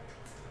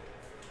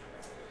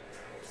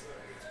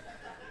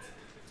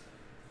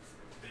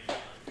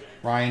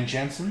 Ryan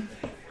Jensen,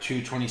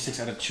 226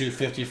 out of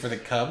 250 for the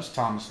Cubs,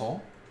 Thomas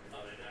Hole.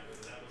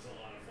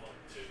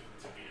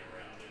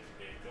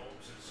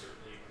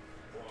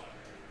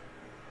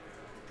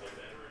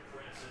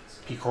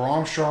 Pico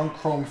Armstrong,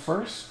 chrome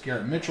first.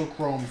 Garrett Mitchell,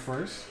 chrome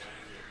first.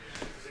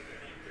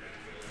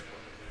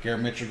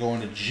 Garrett Mitchell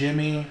going to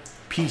Jimmy.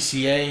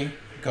 PCA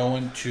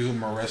going to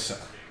Marissa.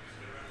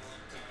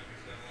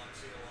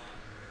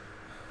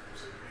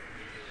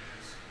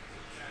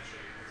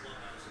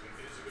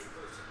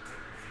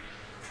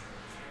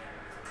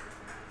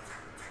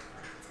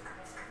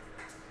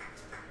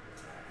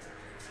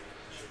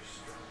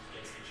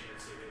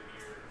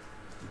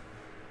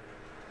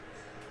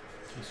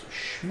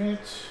 Schmidt.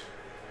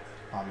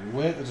 Bobby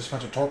Witt. There's a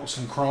Spencer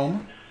Torkelson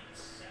chrome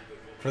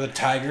for the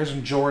Tigers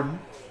and Jordan.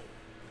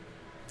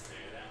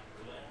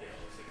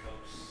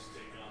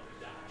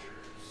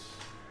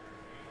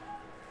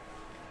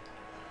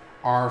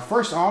 Our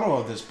first auto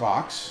of this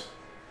box,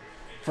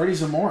 Freddie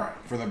Zamora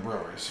for the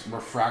Brewers.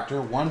 Refractor,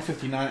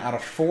 159 out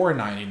of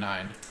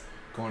 499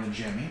 going to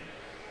Jimmy.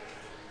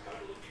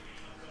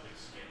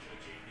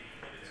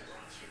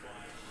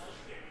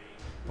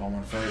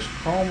 Bowman first.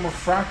 Chrome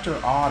refractor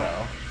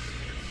auto.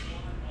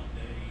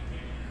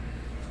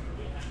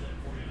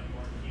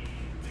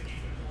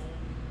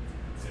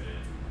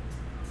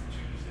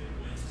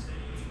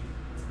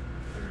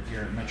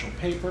 Garrett Mitchell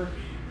paper.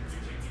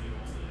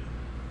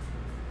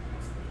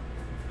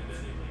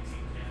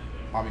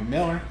 Bobby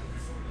Miller.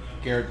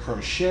 Garrett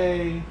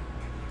Crochet.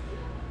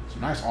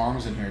 Some nice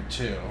arms in here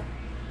too.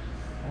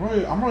 I'm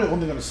really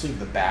only going to sleeve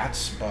the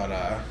bats, but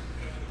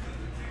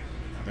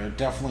there are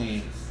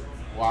definitely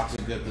lots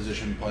of good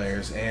position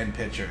players and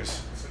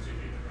pitchers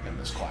in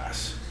this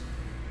class.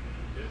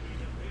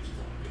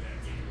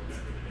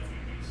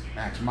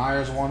 Max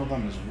Meyer's one of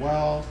them as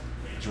well.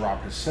 It's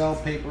Rob Cassell,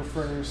 paper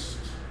first.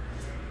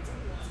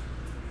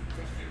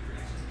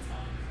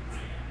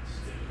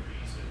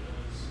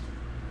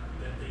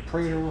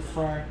 Prater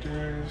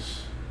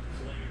refractors.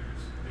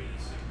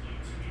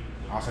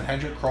 Austin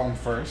Hendrick, chrome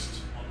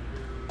first.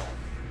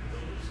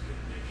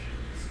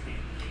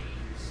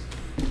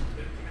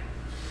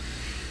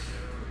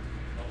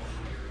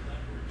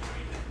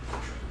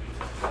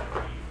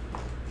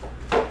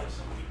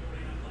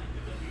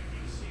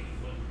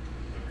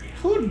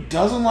 Who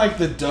doesn't like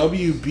the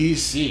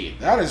WBC?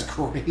 That is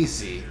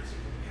crazy.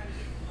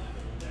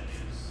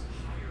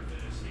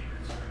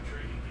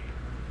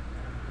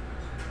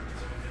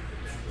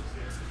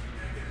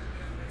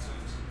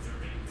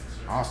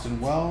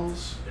 Austin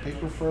Wells,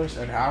 paper first.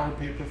 Ed Howard,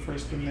 paper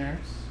first in there.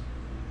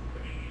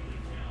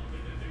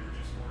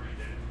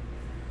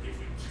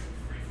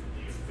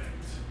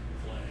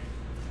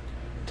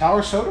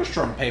 Tyler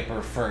Soderstrom,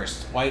 paper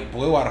first. White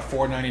blue out of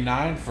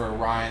 499 for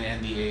Ryan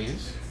and the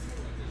A's.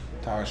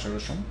 Tyler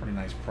Soderstrom, pretty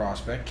nice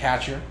prospect.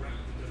 Catcher.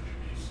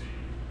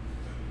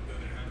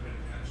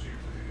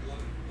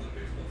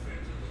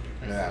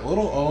 Look at that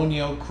little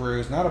Oneil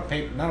Cruz. Not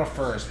a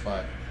first,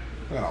 but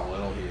look at how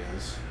little he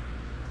is.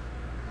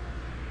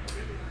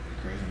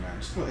 Crazy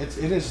man. Still, it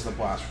is the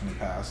blast from the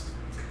past.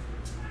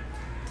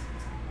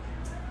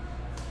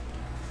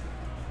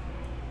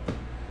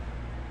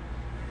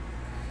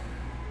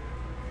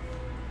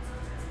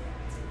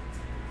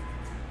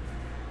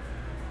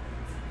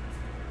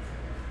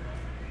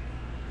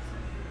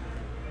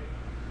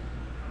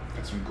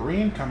 Got some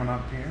green coming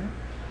up here.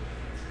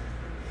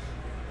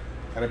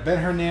 Got a Ben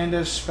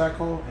Hernandez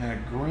speckle and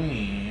a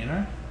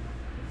green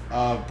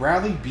of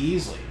Bradley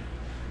Beasley.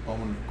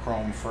 Bowman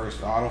chrome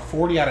first auto.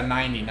 40 out of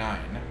 99.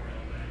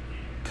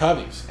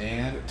 Cubbies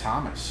and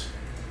Thomas.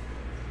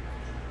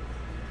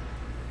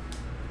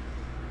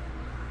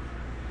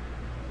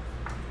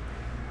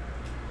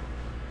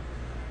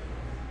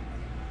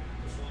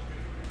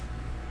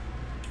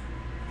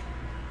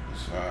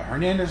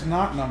 Hernandez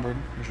not numbered.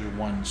 Usually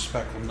one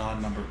speckle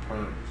non-numbered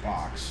per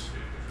box.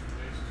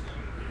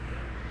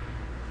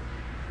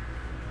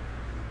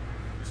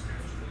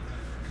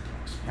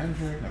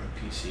 Hendrick, another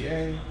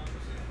PCA.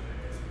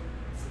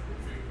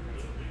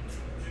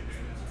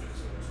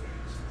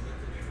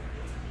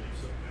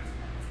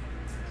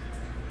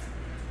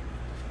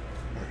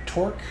 Another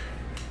Torque.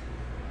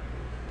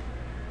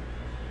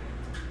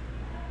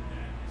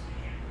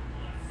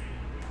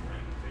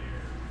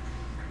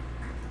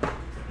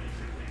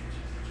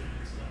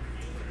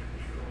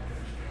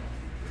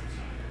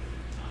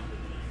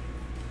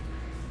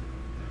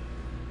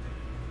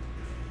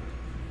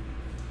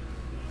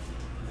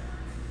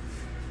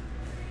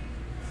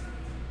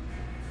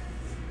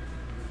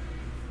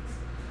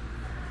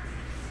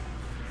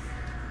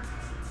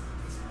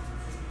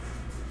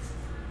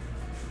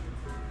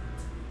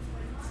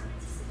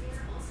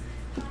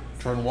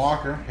 Jordan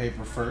Walker,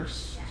 paper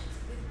first.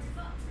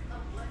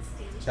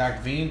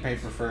 Zach Veen,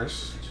 paper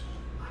first.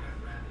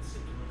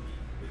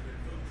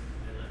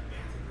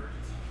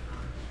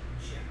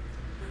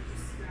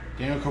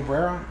 Daniel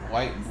Cabrera,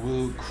 white,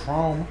 blue,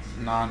 chrome,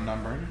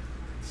 non-numbered.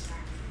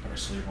 Got a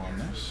sleeve on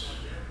this.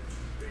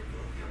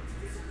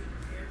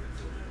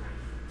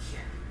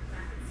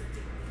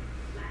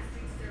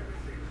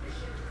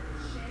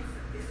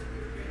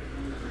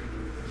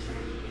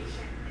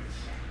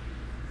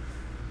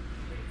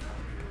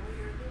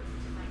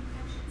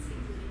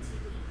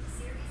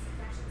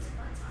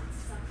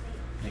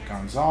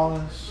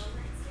 Gonzalez,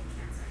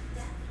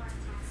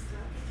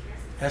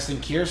 Heston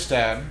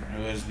Kierstad,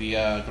 who is the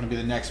going to be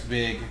the next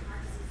big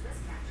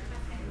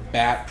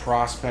bat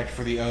prospect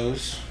for the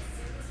O's.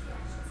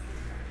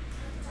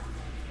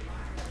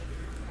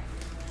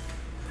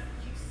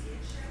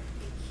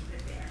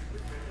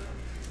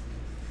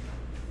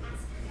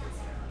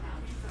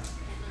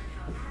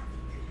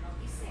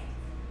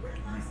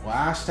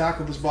 Last stack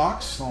of this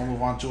box, so we'll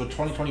move on to a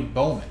 2020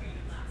 Bowman.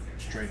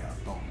 Straight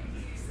up Bowman.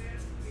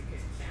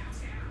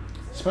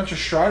 Spencer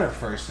Strider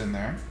first in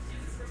there.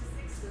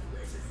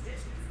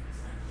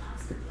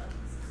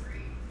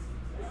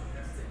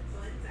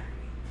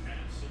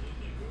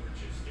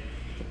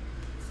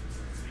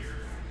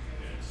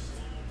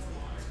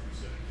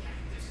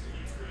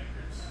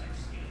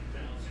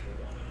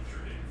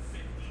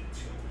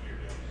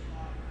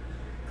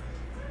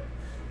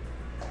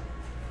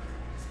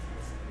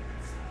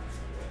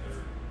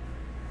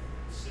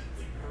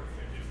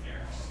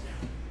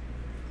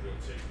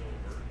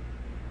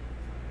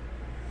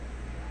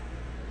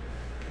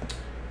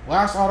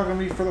 Last auto going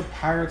to be for the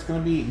Pirates,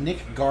 going to be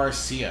Nick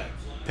Garcia.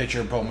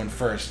 Pitcher Bowman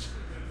first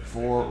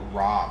for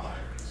Rob.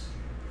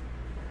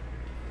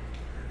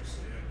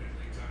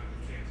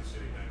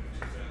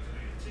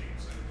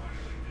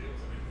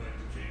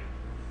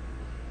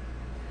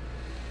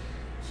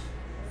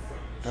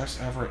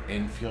 Best ever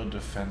infield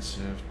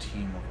defensive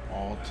team of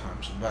all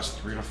time. So best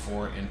 3 to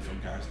 4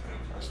 infield guys that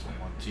are best on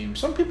one team.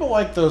 Some people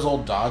like those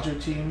old Dodger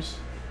teams.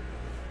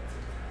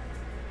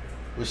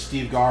 with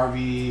Steve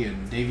Garvey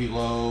and Davey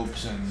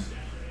Lopes, and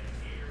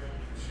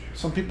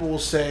some people will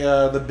say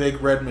the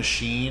Big Red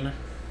Machine.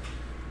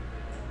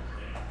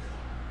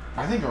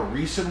 I think a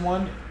recent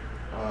one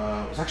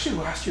was actually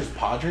last year's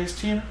Padres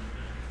team.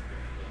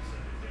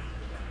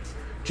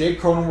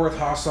 Jake Cronenworth,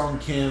 Ha-Sung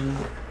Kim,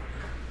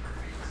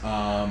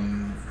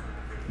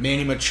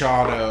 Manny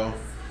Machado.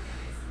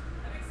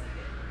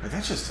 Like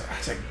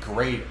that's a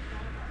great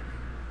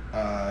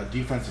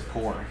defensive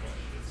core.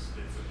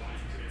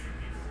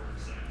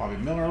 Bobby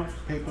Miller,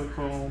 paper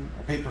chrome,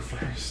 or paper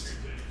first.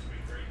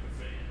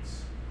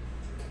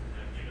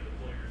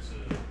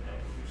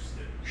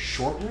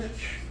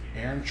 Shortridge,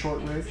 Aaron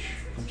Shortridge,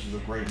 Glimpses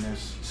of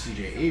Greatness,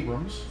 C.J.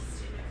 Abrams.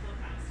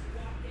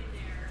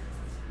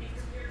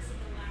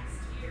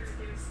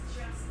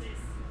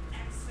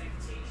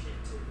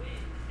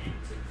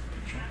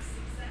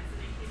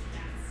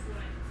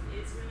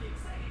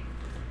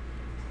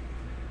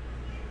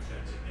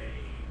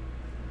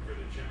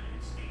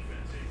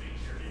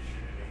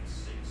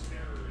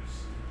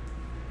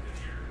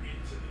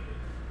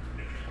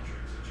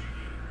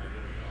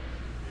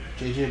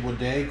 J.J.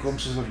 Bleday,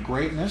 Glimpses of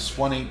Greatness,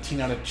 118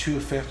 out of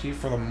 250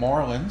 for the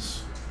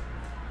Marlins.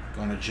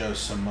 Going to Joe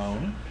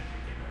Simone.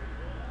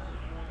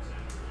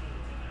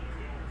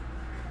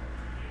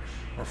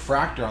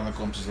 Refractor on the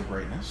Glimpses of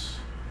Greatness.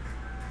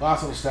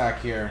 Last little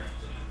stack here.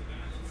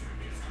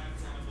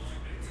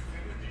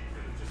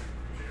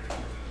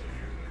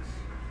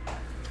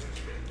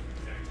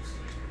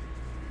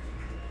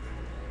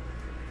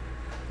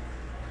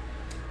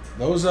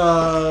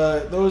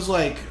 Those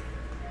like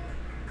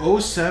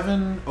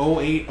 07,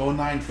 08,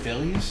 09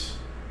 Phillies.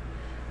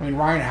 I mean,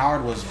 Ryan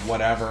Howard was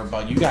whatever,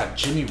 but you got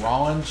Jimmy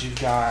Rollins, you've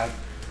got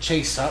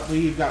Chase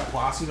Utley, you've got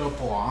Placido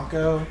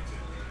Polanco.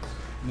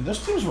 I mean,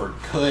 those teams were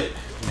good,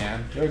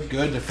 man. They're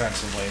good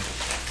defensively.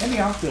 And the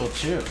outfield,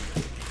 too.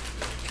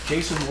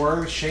 Jason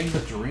Worth, Shane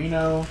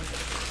Victorino.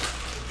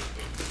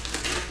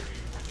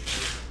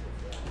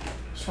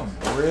 Some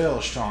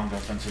real strong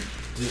defensive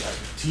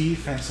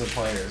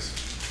players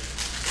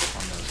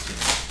on those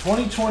teams.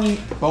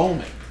 2020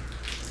 Bowman.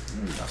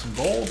 Got some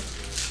gold.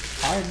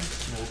 Hiding.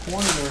 A little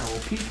corner there, a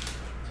little peek.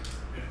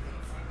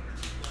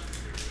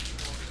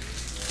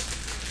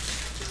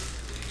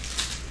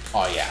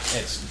 Oh yeah,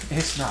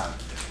 it's not.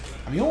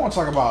 I mean, you don't want to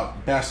talk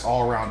about best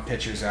all-around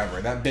pitchers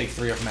ever. That big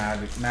three of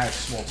Maddox,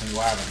 Smoltz,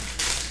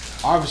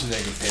 Glavine. Obviously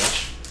they can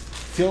pitch.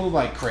 Fielded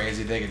like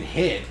crazy. They can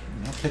hit.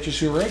 You know, pitchers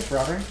who rake,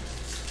 brother.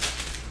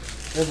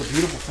 That's a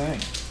beautiful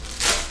thing.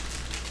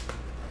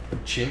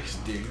 Chicks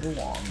dig the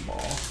long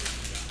ball.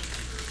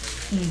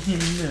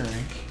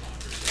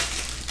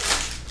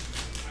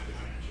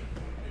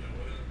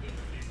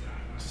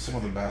 Some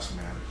of the best,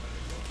 man.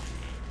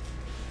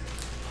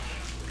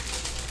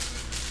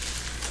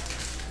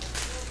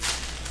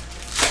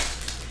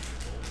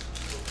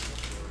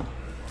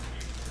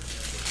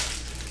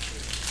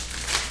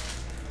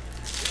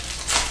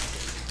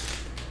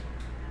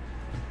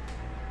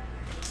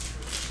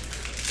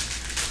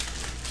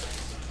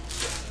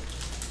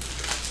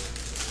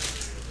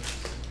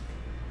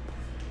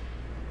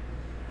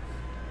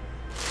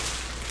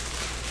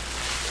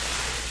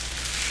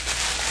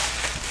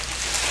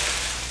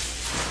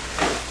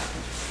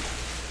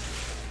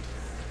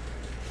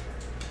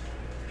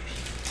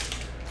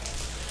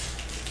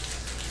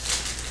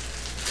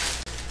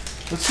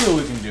 Let's see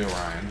what we can do,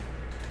 Ryan.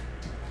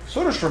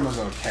 Soderstrom is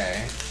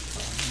okay. Let's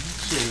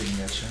see what we can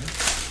get you.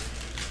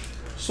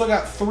 Still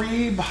got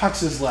 3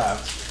 boxes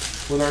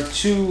left with our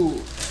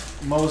 2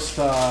 most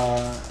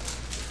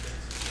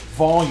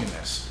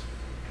voluminous.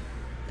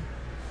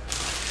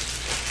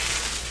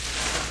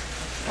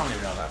 I don't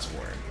even know if that's a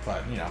word,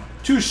 but you know,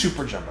 2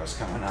 super jumbos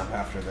coming up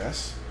after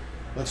this.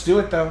 Let's do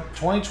it though.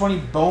 2020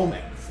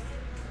 Bowman.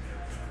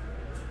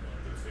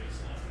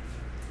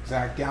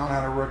 Zach Gallen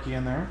had a rookie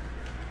in there.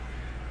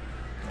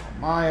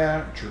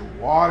 Maya, Drew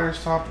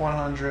Waters, top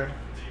 100.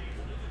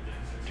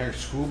 Terry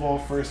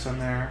Schoolball first in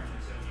there.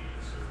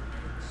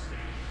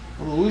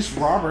 Well, Luis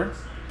Robert,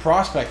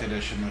 prospect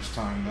edition this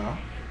time, though.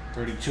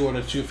 32 out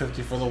of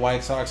 250 for the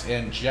White Sox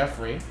and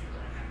Jeffrey.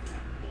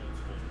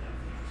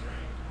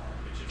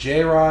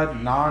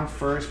 J-Rod,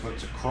 non-first, but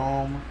it's a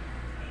chrome.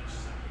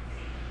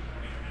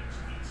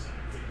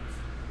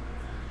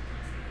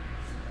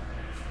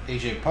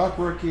 AJ Puck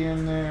rookie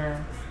in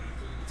there.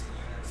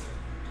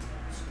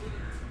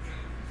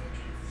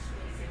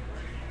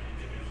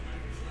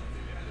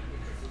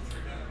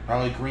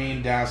 Riley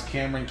Green, Daz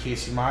Cameron,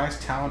 Casey Mize,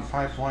 talent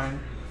pipeline.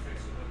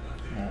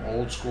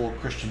 Old school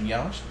Christian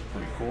Yelich,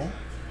 pretty cool.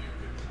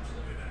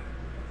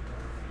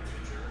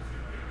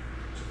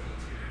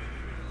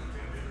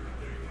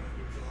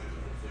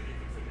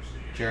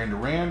 Jarren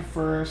Duran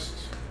first.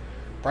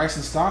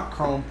 Bryson Stott,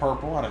 chrome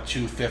purple out of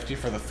 250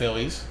 for the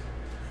Phillies.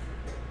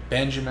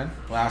 Benjamin,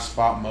 last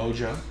spot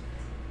mojo.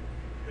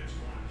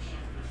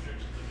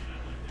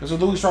 There's a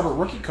Luis Robert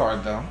rookie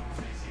card though.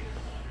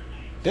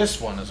 This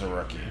one is a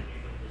rookie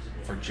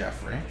for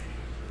Jeffrey.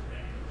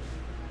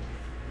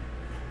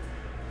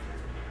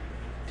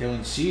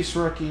 Dylan Cease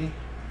rookie.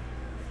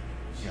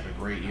 He had a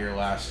great year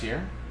last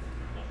year.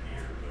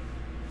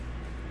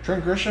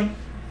 Trent Grisham,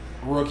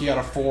 rookie out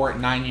of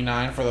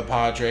 4/99 for the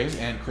Padres,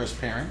 and Chris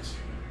Parents.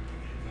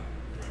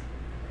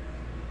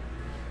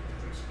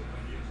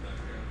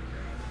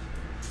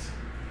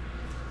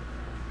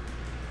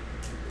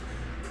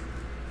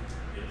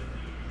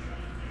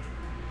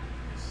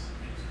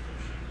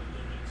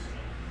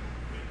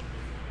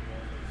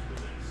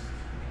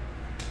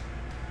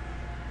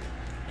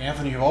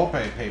 Anthony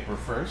Volpe, paper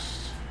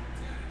first.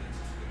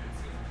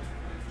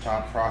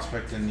 Top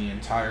prospect in the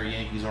entire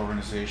Yankees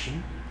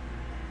organization.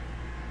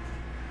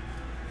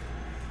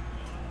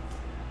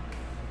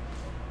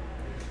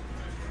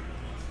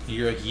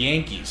 You're like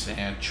Yankees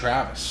and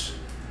Travis.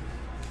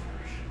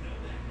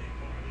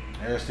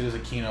 Aristides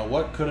Aquino,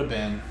 what could have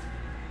been?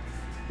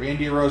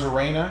 Randy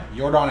Rosarena,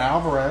 Yordan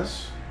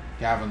Alvarez,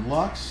 Gavin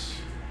Lux.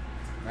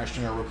 Nice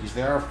string of rookies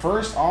there.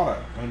 First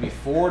auto going to be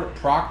Ford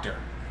Proctor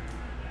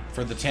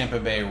for the Tampa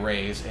Bay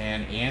Rays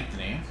and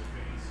Anthony.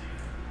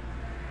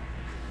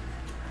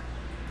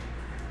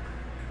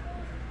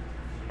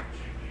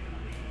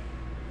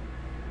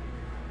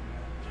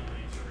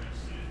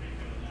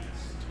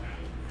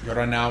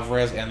 Yordan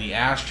Alvarez and the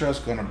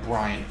Astros going to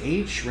Brian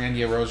H.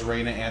 Randy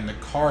Rosarena and the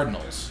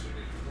Cardinals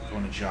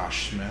going to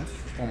Josh Smith,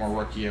 former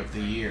Rookie of the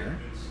Year.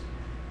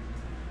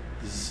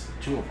 This is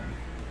two of them.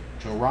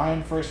 Joe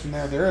Ryan first from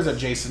there. There is a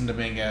Jason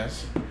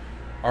Dominguez.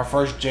 Our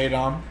first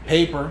J-Dom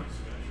paper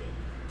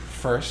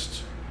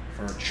first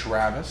for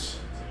Travis.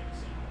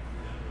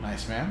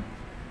 Nice, man.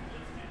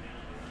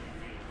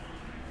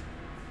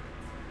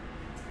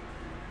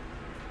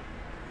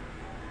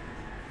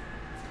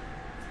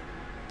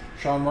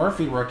 Sean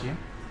Murphy, rookie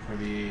for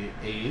the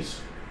A's.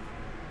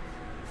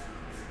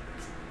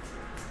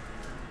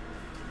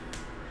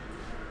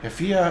 If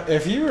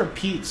he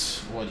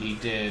repeats what he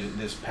did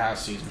this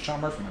past season,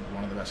 Sean Murphy might be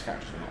one of the best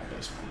catchers in all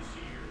baseball.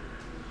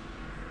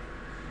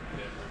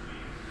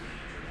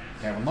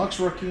 Gavin Lux,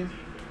 rookie.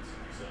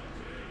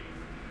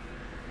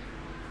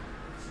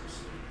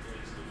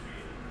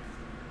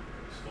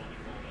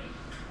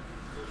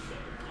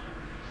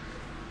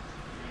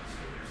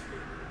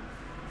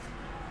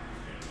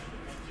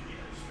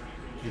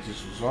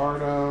 Jesus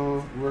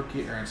Luzardo,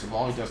 rookie. Aaron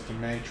Savali,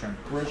 Dustin May, Trent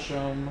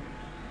Grisham.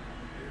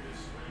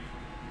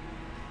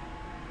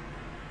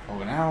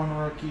 Logan Allen,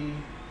 rookie.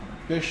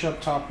 Bishop,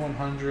 top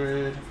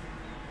 100.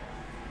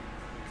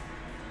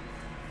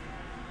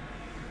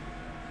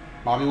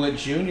 Bobby Witt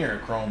Jr.,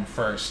 chrome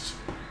first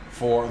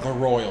for the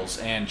Royals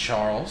and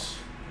Charles.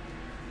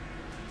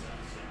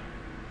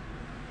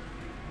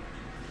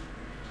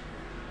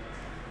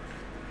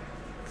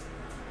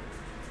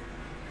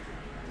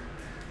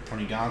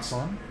 Tony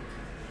Gonsolin.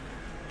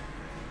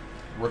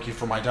 Rookie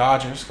for my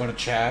Dodgers, going to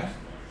Chad.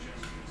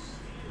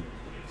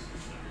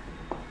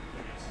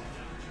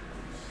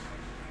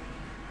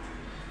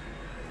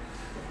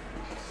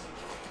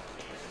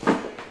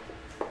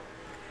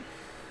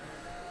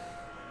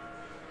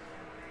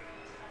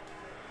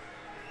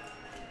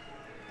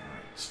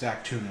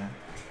 Stack two now.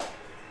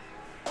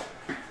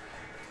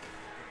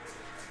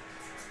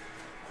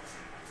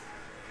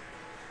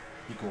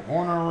 Nico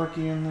Horner,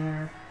 rookie in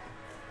there.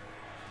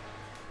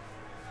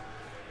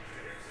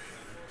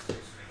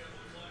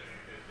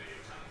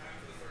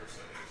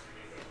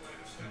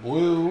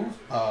 Blue,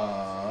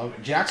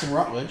 Jackson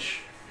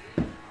Rutledge.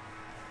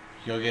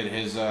 He'll get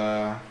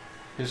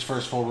his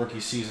first full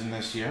rookie season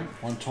this year.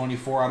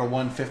 124 out of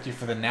 150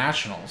 for the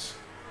Nationals.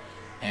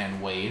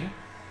 And Wade.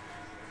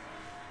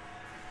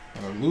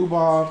 Another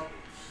Lubov,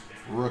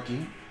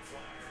 rookie.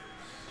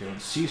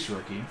 Dylan Cease,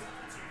 rookie.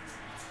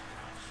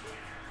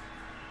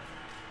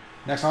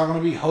 Next I'm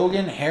going to be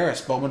Hogan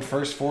Harris, Bowman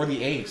first for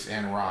the A's,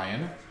 and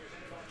Ryan.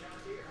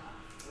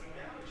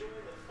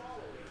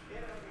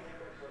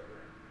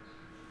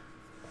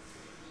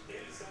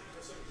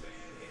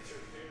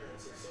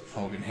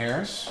 Hogan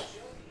Harris.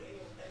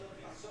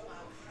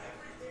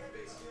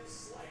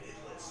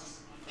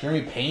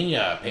 Jeremy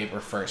Pena, paper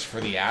first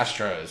for the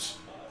Astros,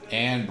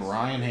 and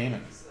Brian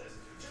Heyman.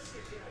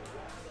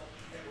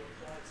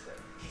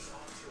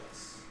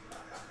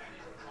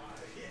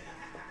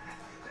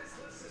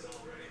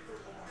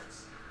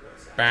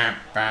 Bam,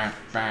 bam,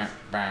 bam,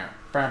 bam,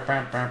 bam,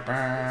 bam, bam,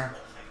 bam.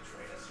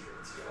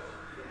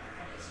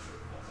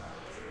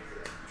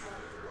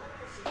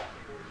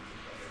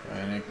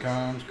 And it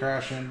comes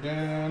crashing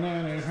down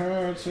and it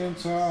hurts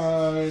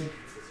inside.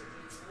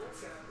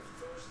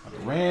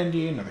 Another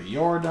Randy, another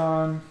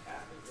Yordan.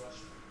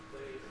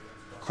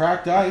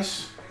 Cracked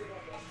Ice.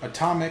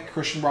 Atomic,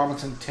 Christian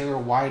Robinson, Taylor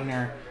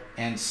Widener,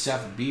 and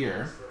Seth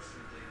Beer.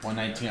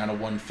 119 out of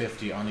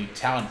 150 on the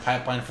talent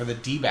pipeline for the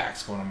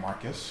D-backs, going to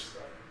Marcus.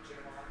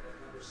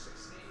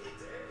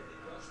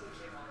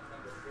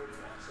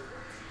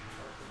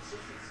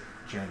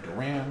 Jaron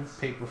Duran,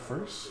 paper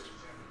first.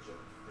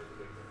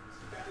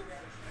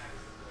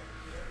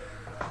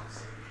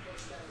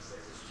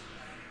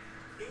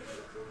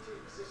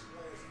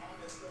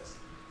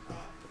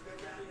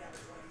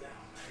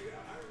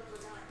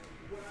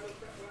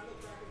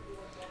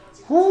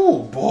 Oh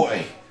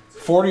boy,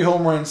 40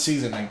 home run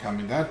season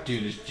incoming. That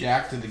dude is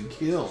jacked to the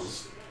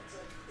gills.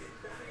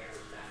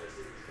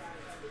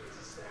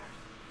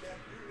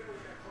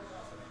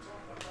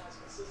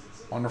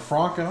 On the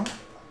Franco.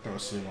 Throw a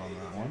sleeve on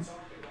that one.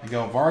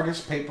 Miguel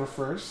Vargas, paper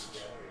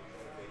first.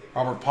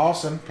 Robert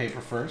Paulson,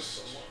 paper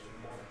first.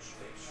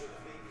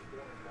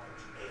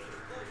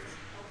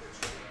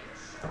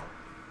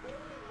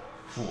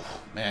 Ooh,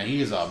 man,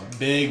 he is a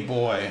big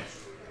boy.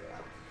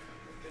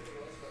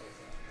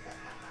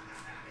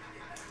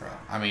 Bro,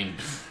 I mean,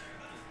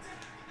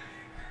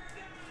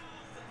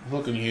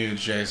 looking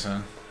huge,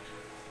 Jason.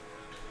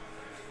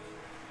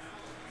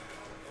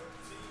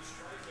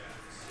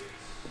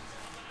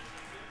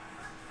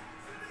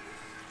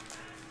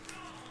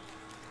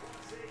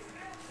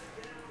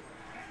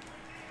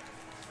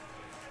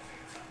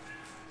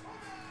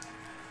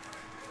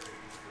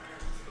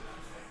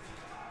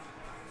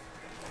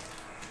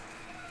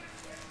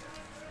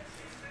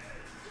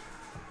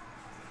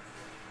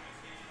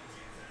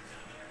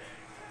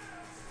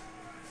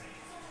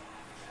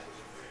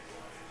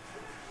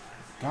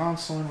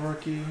 Gonsolin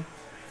rookie.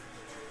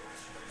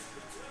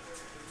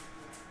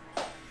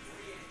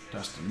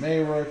 Dustin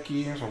May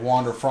rookie. Here's a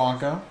Wander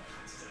Franco.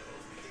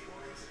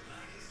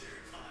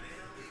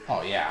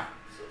 Oh yeah.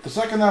 The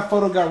second that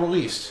photo got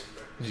released,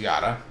 you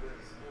gotta.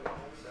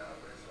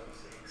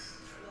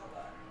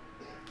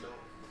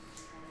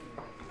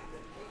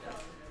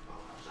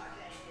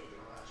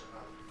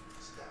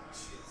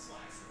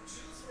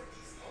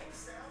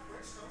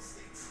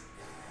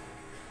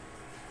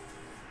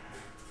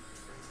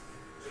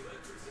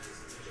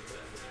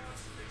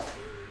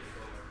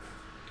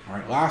 All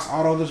right, last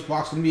auto of this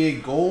box is going to be a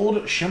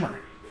gold shimmer.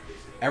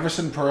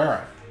 Everson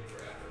Pereira.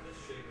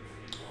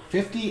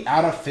 50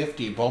 out of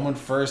 50. Bowman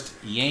first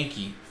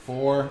Yankee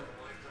for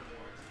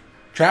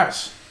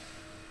Travis.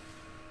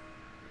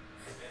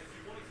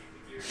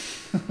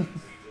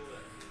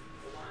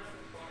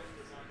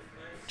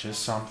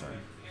 Just something.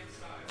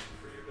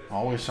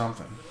 Always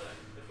something.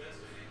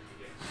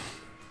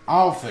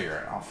 I'll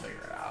figure it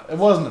out. It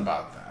wasn't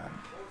about that.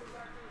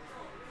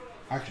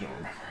 I actually don't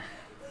remember.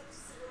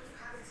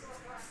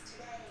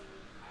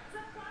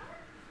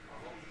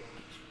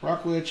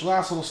 Ruckwich,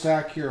 last little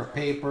stack here of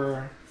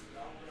paper.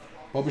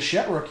 Bo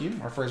Bichette rookie,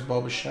 our first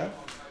Bo Bichette.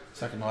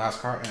 Second to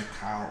last card, and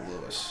Kyle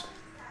Lewis.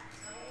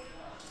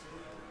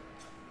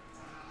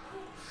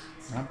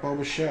 Not Bo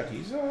Bichette,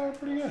 he's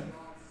pretty good.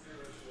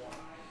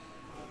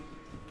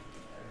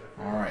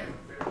 Alright.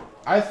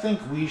 I think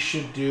we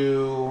should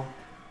do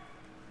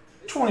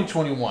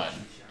 2021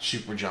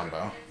 Super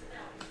Jumbo.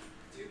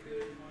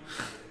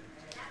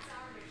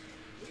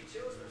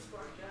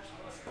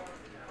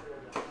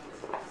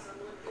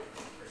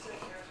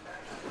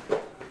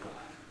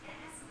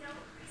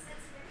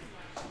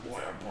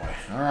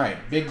 All right,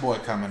 big boy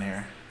coming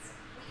here.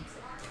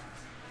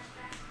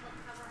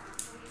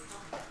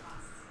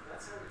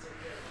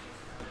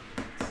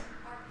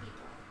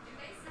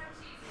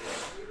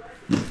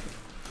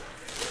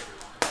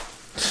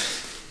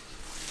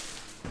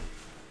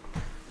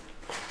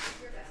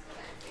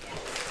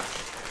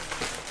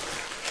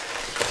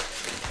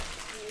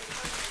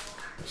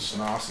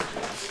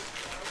 Sausages.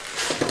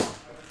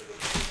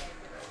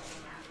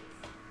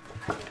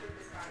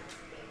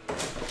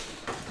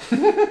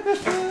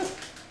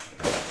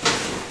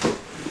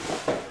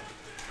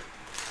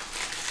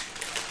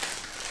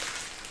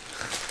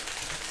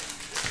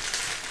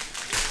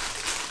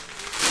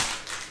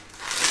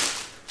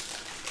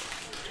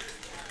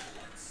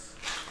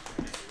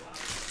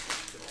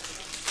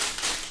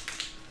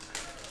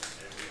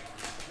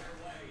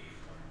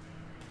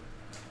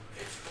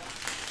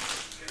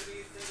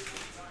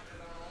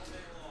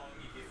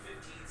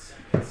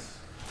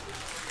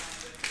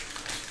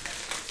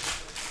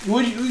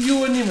 You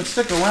wouldn't even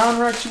stick around,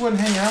 Rex? You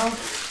wouldn't hang out?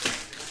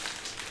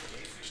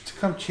 Just to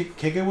come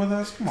kick it with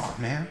us? Come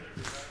on, man.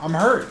 I'm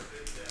hurt.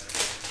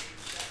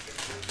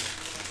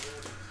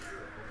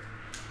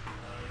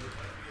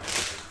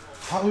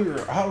 How we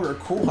were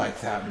cool like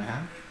that,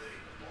 man.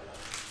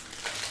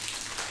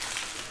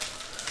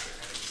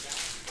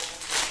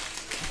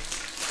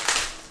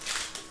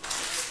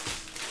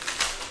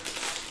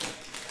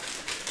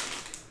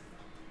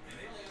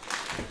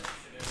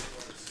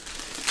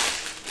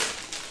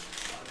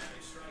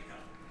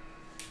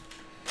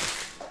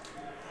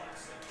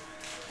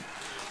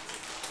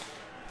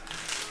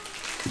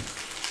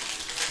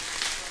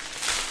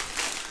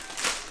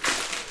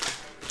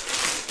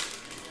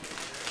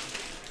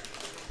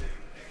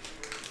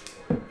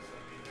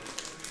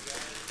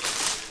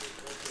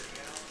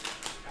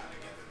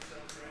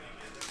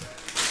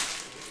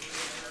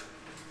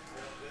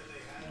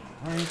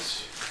 Right.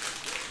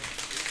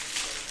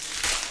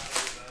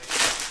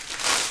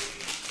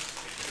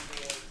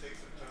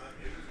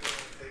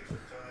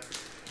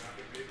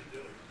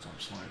 Stop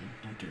sliding.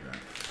 Don't do that.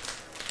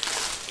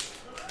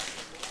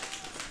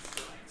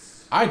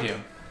 I do.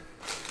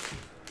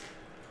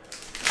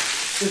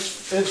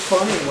 It's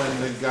funny when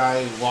the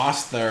guy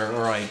lost there,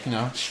 or like, you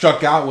know,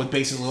 struck out with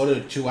bases loaded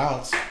at 2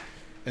 outs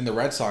in the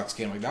Red Sox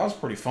game. Like, that was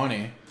pretty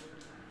funny.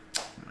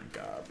 Oh my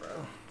God, bro.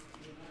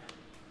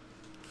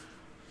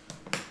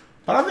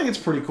 But I think it's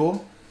pretty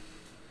cool.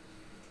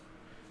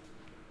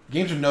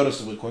 Games are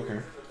noticeably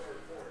quicker.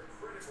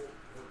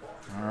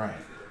 All right.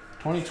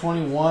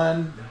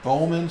 2021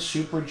 Bowman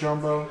Super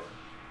Jumbo.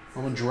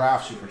 Bowman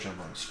Giraffe Super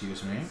Jumbo,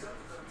 excuse me.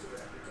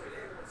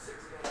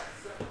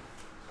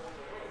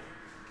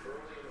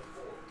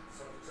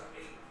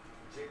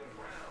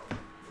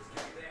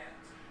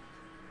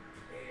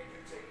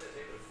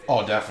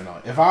 Oh,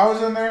 definitely. If I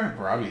was in there,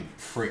 bro, I'd be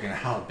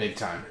freaking out big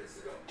time.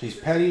 Chase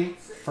Petty,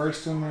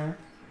 first in there.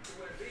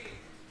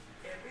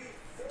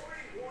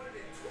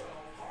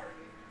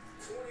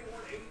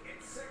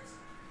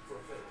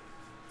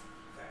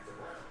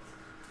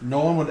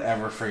 No one would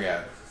ever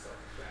forget.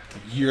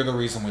 You're the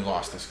reason we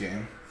lost this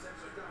game.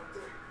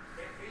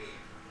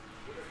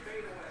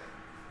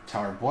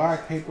 Tyler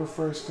Black, paper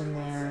first in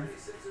there.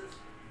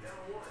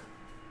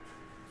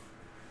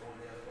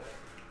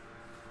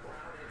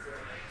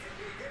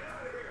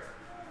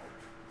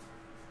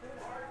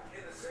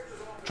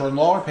 Jordan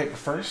Lawler, paper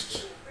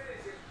first.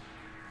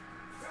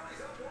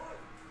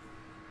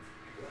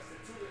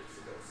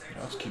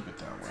 Yeah, let's keep it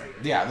that way.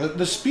 Yeah,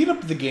 the speed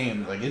up of the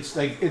game,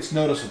 it's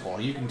noticeable.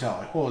 You can tell.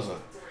 Like, what was it?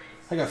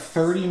 Like a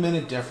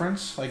 30-minute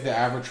difference, like the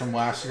average from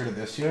last year to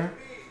this year.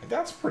 Like,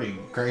 that's pretty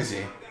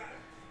crazy.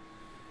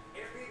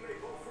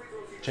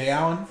 Jay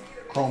Allen,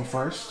 Chrome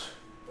first.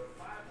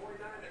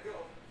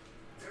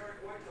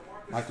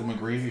 Michael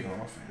McGreevy, who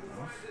I'm a fan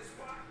of.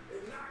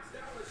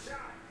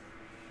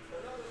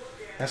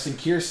 Heston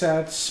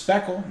Kiersad,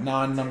 Speckle,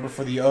 non-number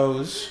for the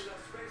O's.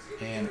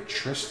 And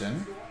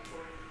Tristan.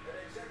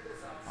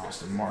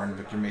 Austin Martin,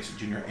 Victor Mason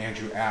Jr.,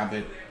 Andrew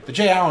Abbott. The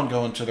Jay Allen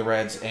going to the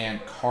Reds,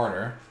 and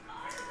Carter.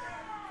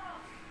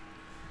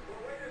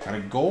 Got a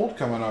gold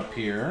coming up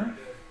here.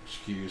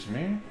 Excuse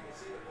me.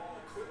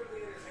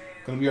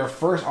 Going to be our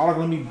first auto.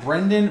 Going to be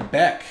Brendan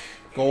Beck.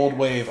 Gold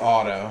Wave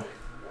auto.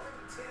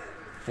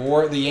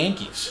 For the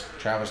Yankees.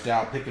 Travis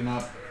Dow picking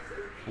up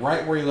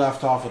right where he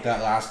left off with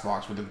that last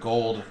box with the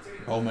gold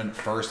Bowman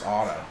first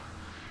auto.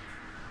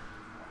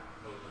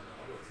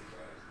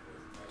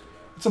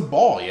 It's a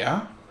ball,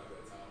 yeah?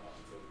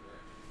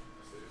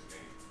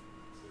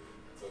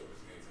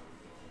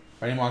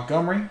 Benny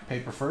Montgomery,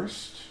 paper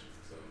first.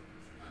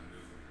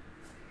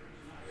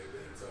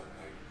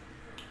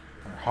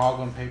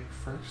 Hoglund, paper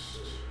first.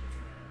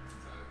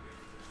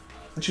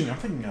 What you mean? I'm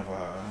thinking of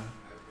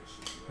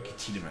Ricky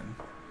Tiedemann.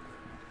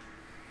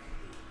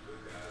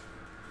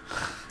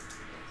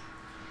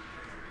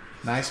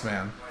 Nice,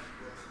 man.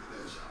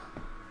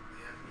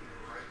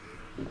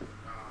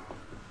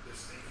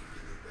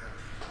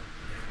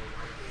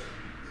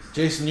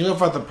 Jason, you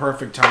live at the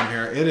perfect time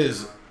here. It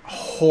is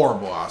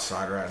horrible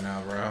outside right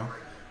now, bro.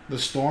 The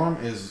storm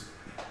is...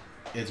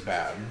 it's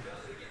bad.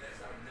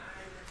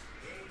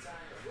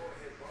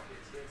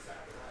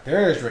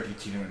 There's Ricky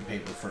Tiedemann,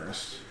 paper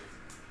first.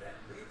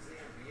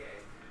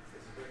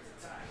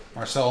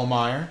 Marcelo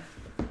Meyer,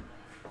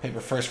 paper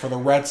first for the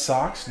Red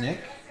Sox. Nick.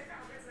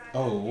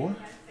 Oh.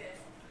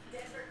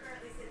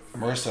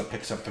 Hermosa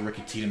picks up the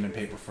Ricky Tiedemann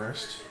paper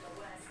first.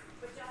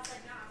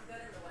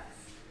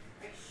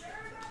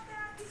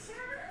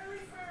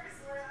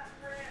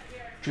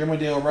 Jeremy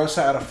De La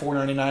Rosa out of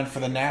 $4.99 for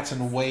the Nats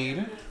and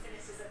Wade.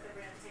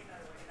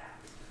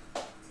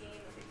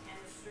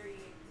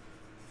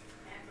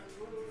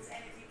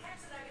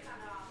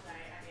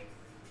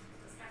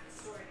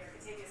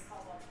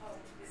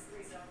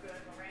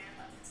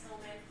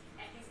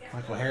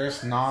 Michael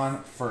Harris,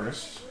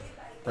 non-first.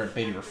 Brett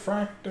Beatty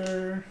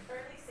refractor.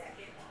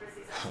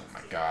 Oh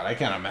my god, I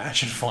can't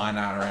imagine flying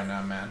out right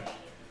now, man.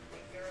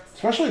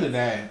 Especially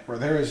today, where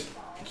there is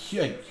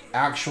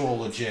actual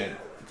legit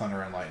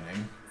thunder and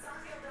lightning.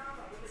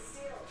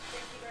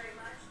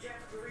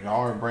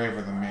 Y'all are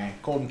braver than me.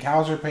 Golden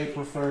Cowser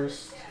paper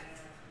first.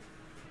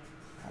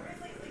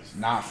 It's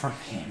not for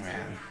me,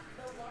 man.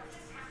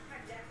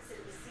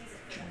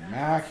 Joey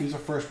Mack, he's a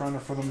first runner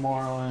for the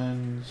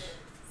Marlins.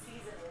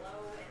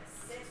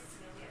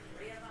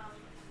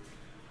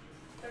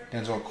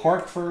 Denzel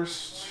Clark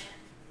first.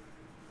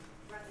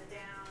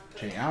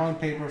 Jay Allen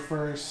paper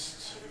first.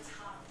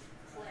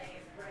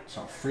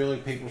 Saw Freely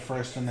paper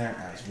first in there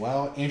as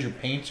well. Andrew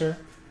Painter.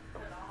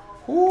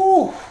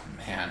 Ooh,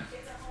 man.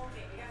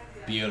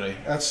 Beauty.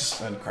 That's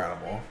just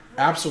incredible.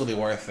 Absolutely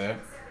worth it.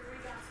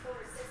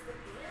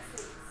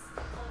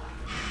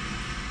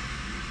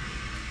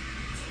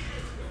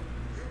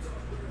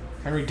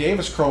 Henry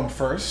Davis Chrome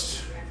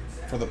first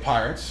for the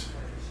Pirates.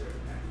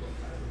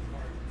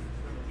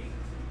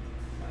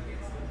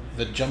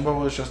 The jumbo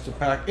was just a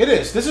pack. It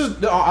is. This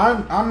is.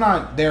 I'm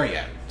not there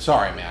yet.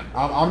 Sorry, man.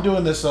 I'm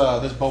doing this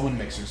this Bowman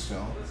mixer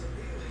still.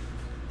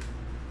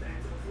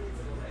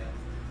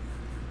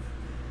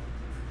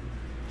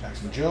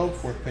 Jackson Jobe,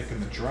 fourth pick in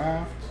the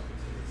draft.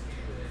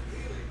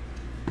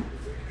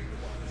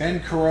 Ben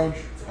Curd,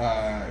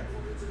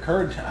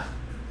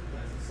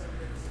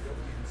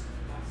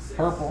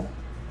 purple,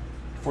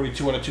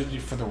 42 out of 2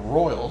 for the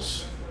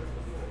Royals.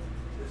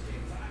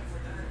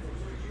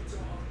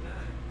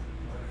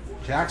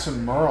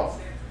 Jackson Merle,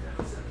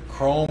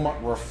 chrome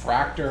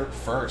refractor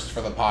first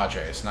for the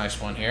Padres. Nice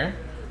one here.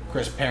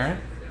 Chris Parent.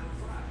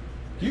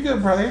 You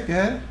good, brother? You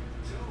good?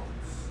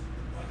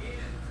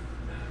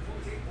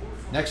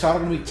 Next auto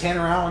going to be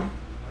Tanner Allen.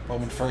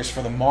 Bowman first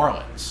for the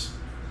Marlins.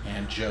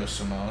 And Joe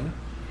Simone.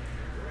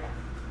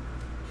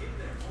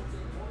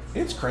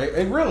 It's crazy.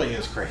 It really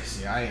is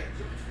crazy.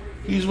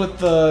 He's with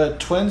the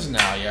Twins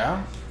now,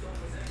 yeah?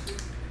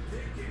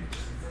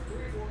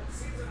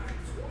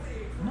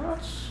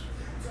 Nuts.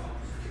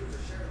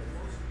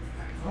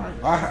 All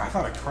right. I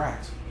thought it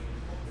cracked.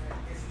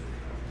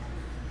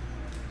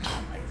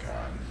 Oh my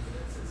god.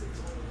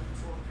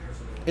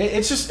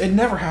 It's just, it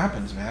never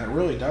happens, man. It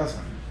really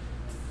doesn't.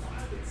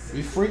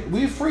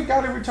 We freak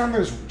out every time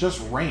there's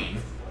just rain,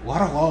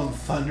 let alone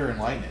thunder and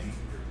lightning.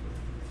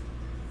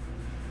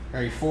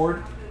 Harry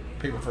Ford,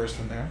 paper first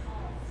in there.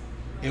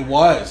 It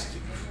was.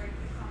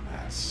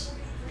 That's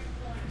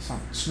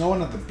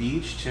snowing at the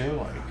beach too.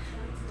 Like,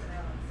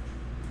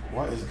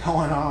 what is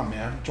going on,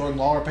 man? Jordan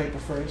Lawler, paper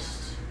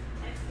first.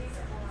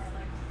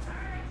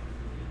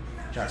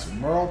 Jackson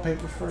Merle,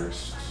 paper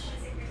first.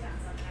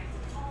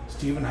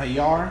 Stephen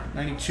Hayar,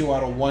 92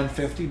 out of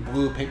 150,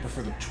 blue paper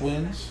for the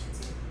Twins.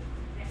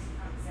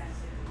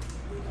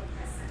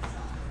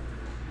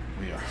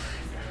 We are.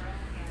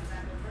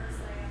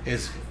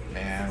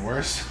 Man,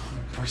 we're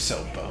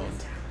so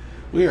boned.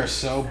 We are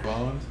so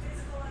boned.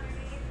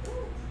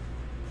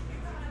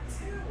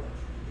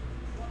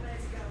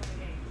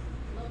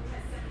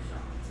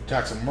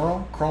 Jackson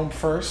Merle, chrome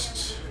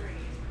first.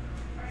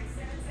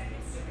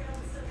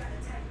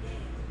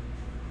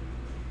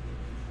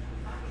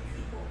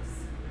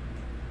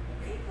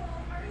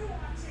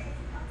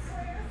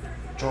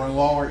 Jordan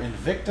Lawler,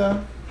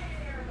 Invicta.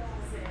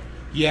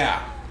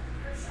 Yeah.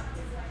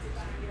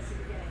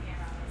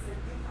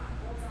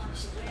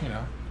 Just, you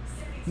know,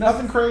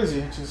 nothing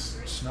crazy.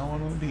 Just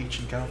snowing on the beach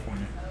in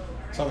California.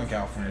 Southern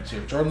California,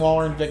 too. Jordan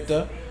Lawler,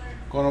 Invicta.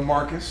 Going to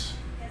Marcus.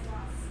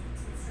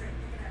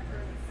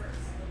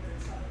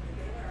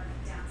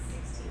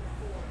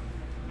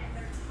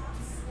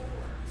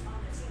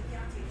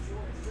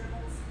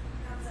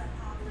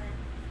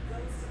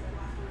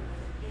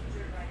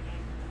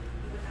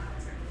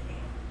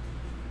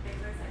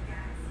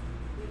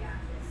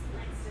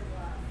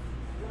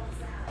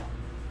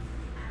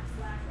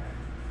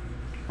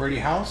 Brady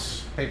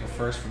House, paper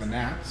first for the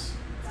Nats.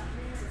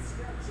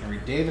 Henry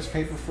Davis,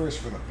 paper first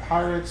for the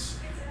Pirates.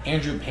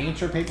 Andrew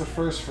Painter, paper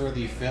first for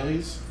the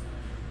Phillies.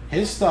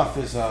 His stuff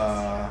is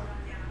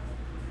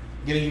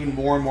getting even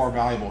more and more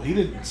valuable. He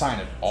didn't sign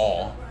at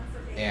all,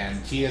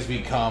 and he has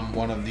become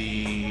one of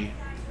the...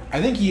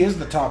 I think he is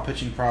the top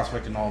pitching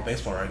prospect in all of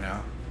baseball right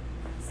now.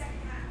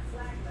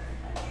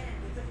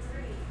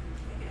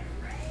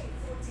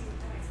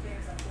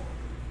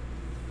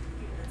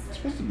 It's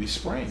supposed to be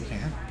spring,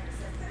 man.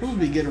 Supposed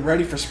to be getting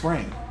ready for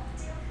spring.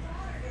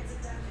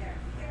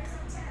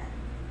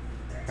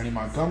 Benny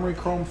Montgomery,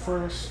 chrome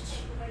first.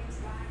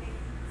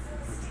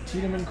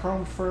 Tiedemann,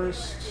 chrome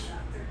first.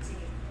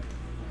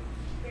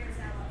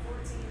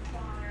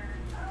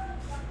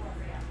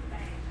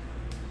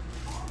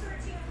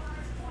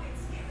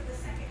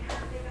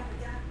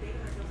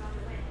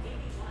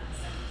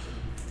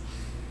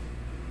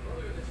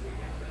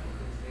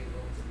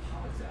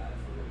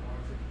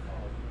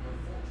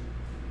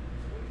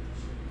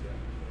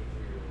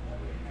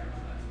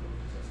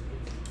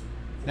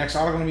 Next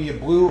auto going to be a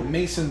blue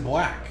Mason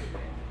Black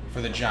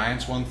for the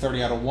Giants,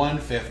 130 out of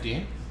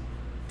 150.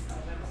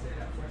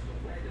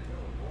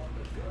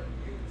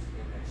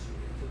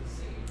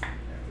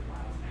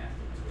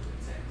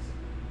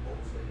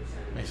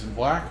 Mason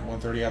Black,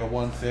 130 out of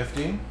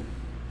 150.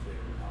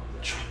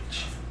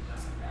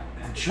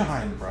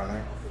 Giant,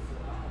 brother.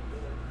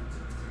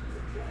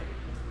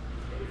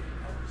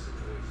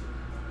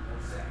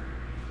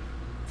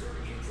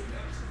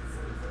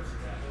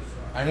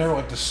 I never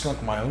like to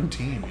skunk my own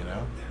team, you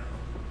know?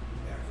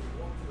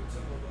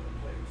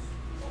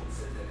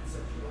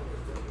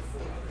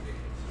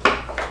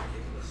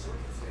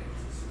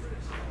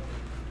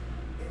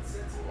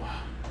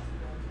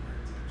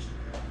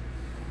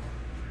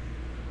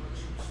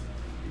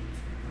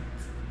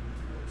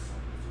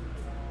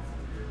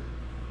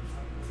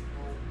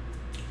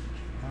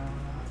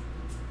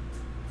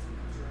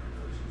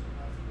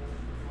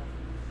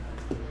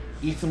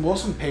 Ethan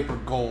Wilson, paper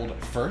gold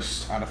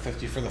first out of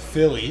 50 for the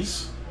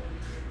Phillies.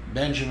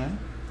 Benjamin,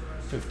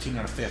 15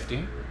 out of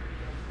 50.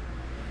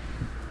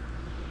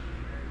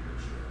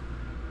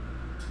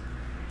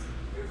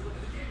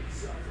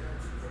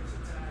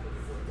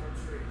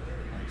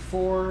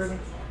 Ford.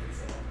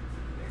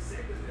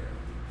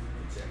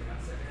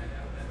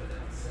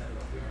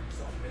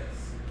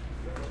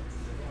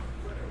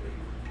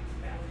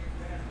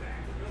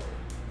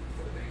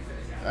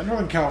 That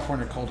Northern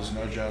California cold is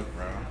no joke,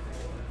 bro.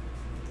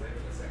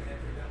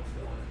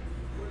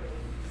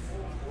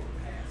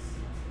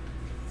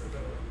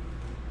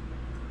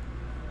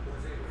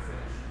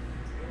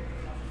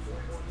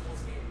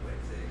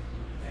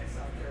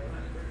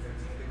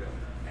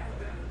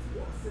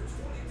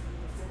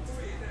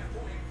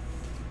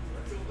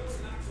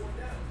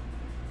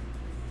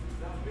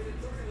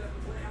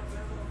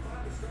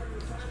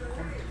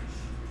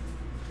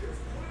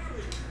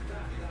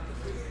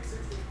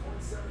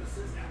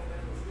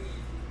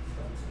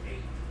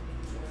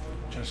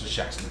 This is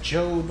Jackson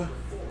Job.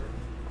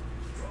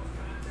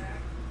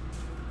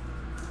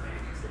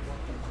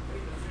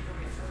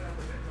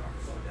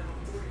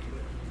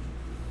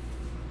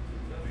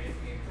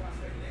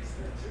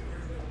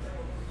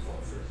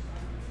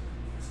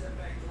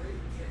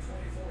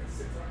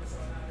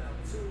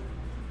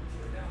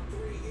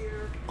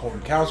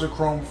 Colton Cowser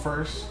Chrome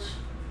first.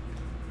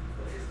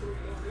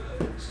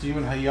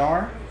 Stephen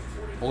Hayar,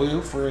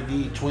 blue for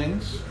the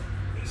Twins.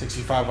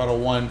 65 out of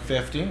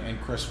 150.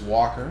 And Chris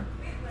Walker.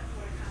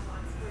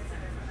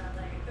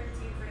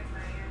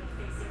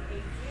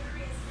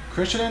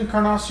 Christian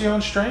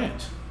Encarnacion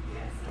Strand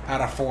out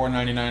of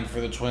 499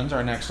 for the Twins.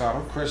 Our next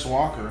auto. Chris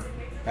Walker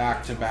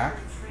back to back.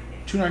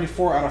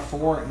 294 out of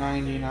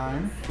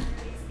 499.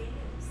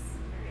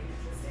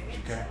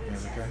 Okay,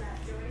 that's okay.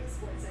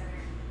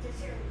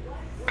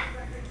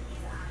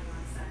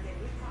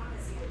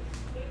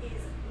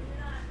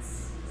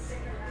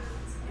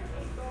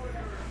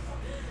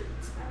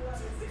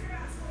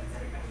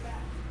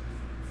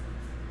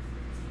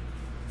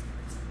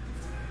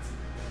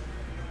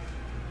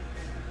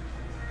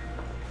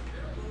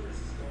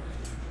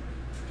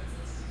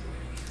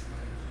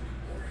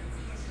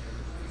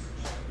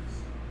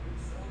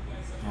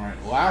 All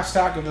right, last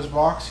stack of this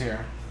box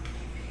here.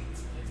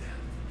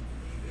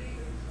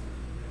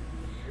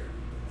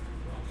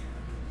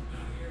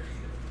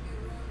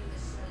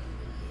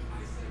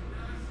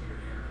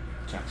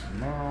 Jackson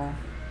Merle.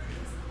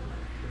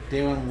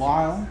 Damon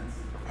Lyle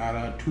out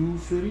of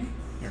 250.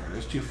 Here it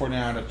is,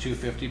 249 out of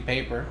 250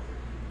 paper.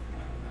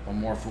 One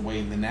more for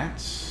Wade the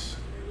Nets.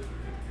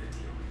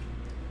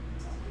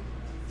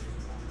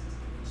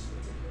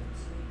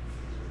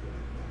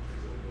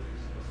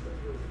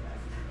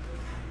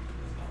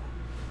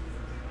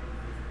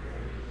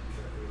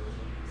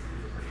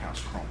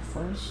 House Chrome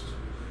first.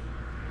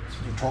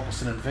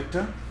 Torkelson and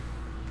Victor.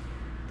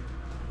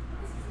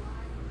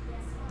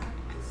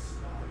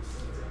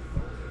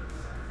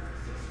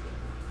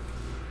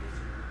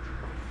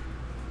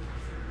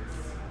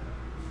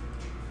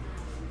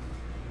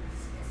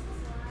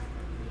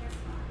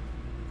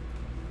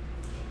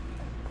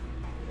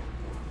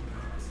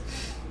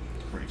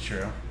 Pretty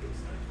true.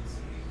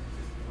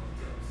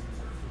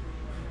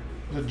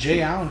 The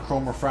Jay Allen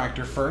Chrome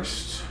Refractor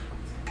first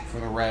for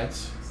the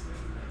Reds.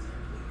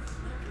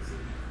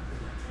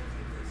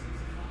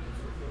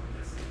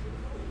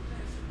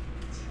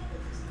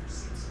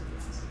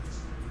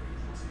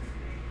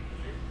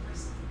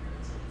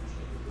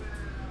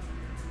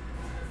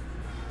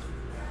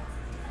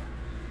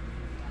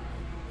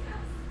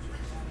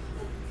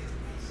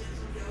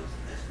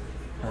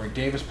 Henry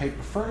Davis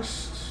paper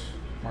first.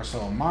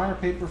 Marcelo Meyer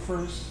paper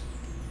first.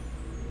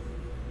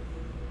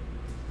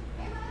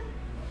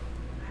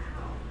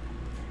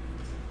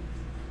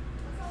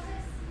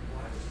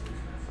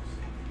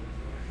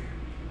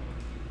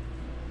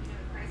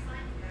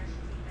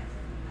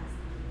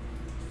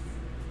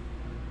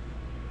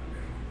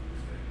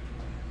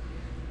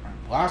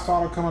 Last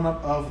auto coming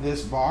up of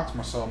this box,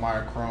 Marcelo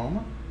Meyer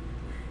Chrome.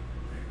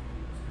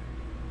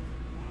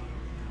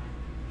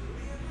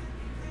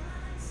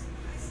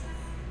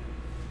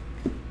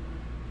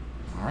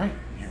 All right,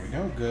 here we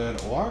go.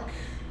 Good luck.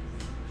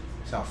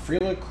 Sal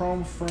Frelick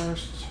Chrome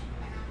first.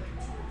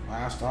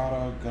 Last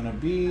auto gonna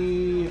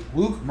be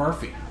Luke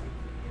Murphy.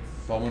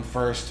 Bowman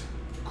first.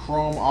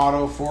 Chrome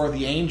auto for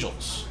the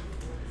Angels.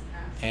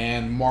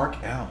 And Mark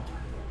L.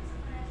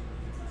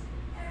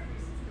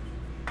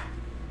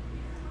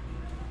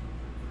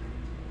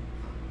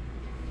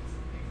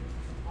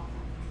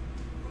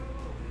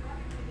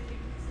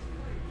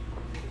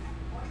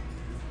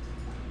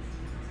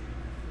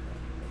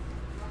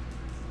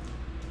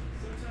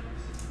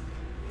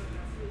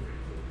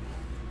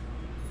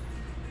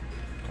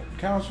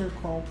 Cowser,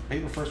 call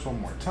paper first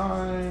one more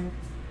time.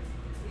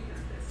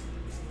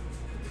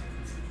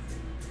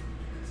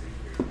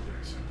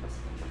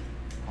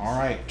 All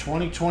right,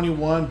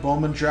 2021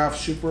 Bowman Draft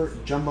Super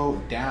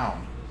Jumbo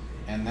down.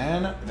 And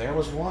then there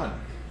was one.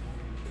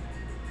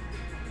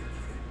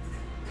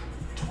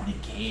 20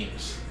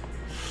 games.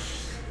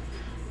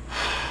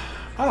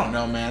 I don't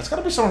know, man. It's got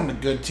to be someone on a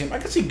good team. I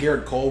could see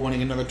Garrett Cole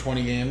winning another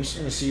 20 games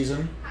in a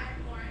season.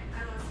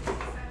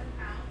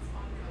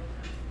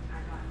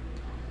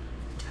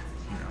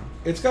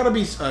 It's got to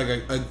be like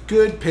a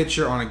good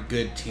pitcher on a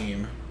good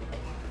team.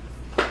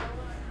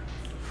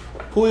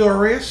 Julio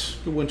Arias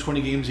could win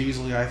 20 games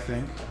easily, I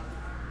think.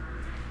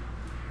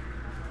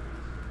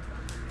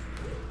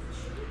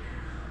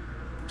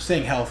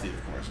 Staying healthy,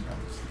 of course.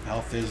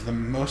 Health is the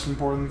most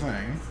important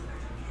thing.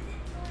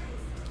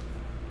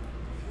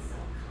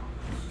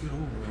 Get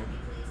over it.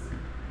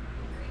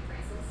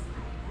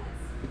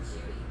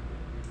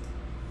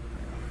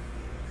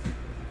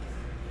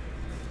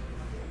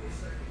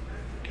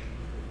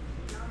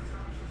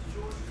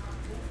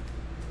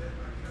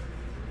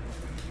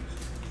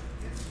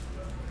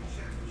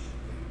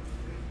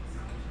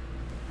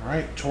 All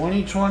right,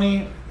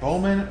 2020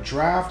 Bowman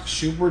Draft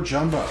Super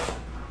Jumbo.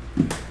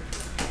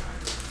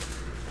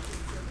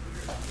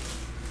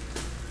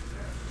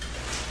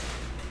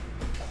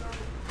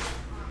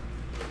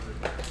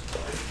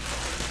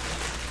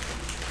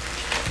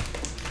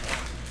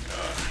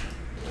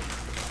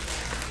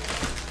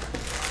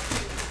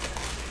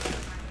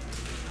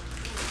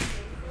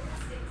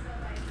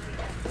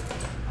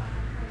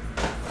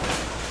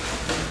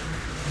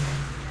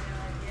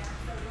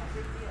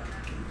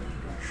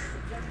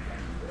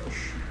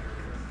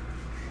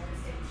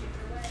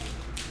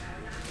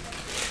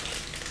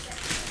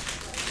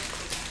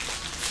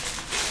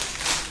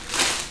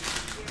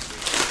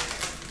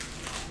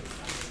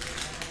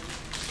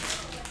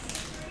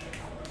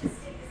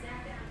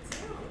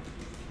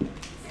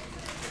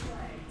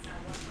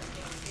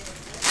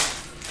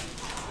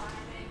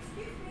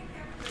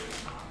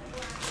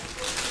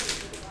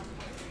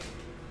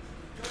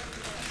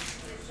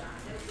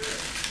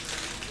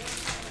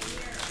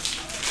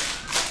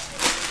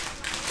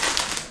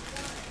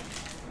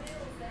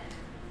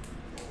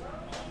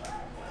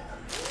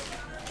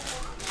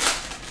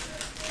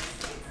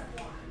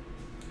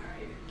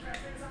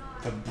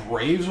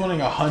 Braves winning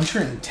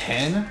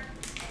 110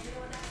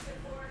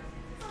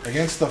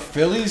 against the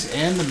Phillies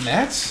and the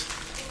Mets?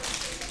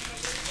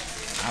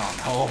 I don't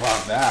know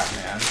about that,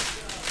 man.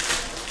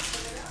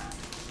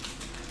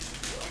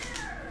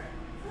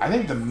 I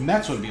think the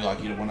Mets would be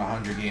lucky to win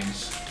 100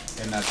 games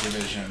in that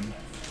division.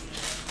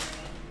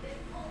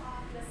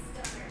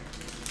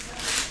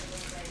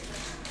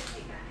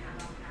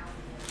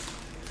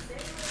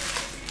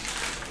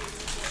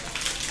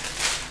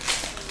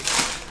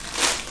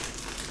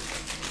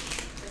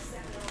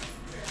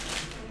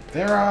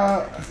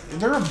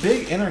 They're a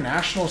big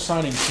international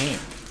signing team.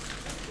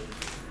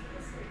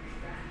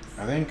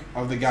 I think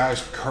of the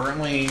guys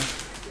currently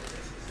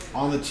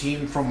on the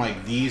team from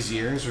like these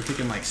years, we're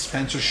thinking like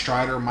Spencer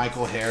Strider,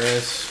 Michael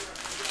Harris.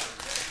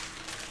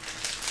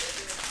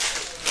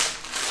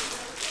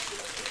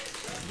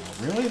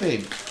 Really,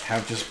 they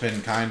have just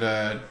been kind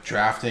of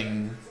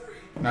drafting,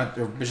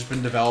 they've just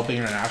been developing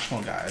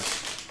international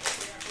guys.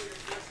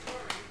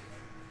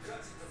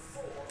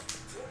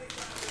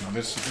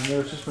 There's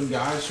just been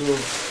guys who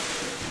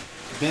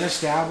have been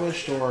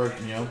established or,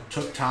 you know,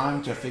 took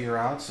time to figure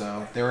out.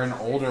 So they're in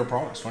older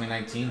products,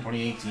 2019,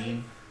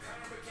 2018.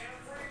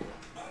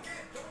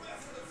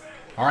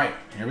 All right,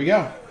 here we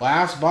go.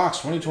 Last box,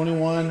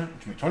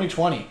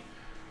 2020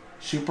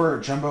 Super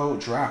Jumbo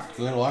Draft.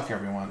 Good luck,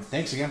 everyone.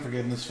 Thanks again for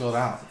getting this filled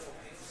out.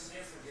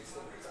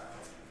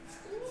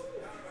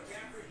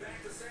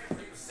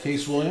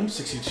 Case Williams,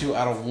 62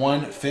 out of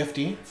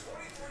 150.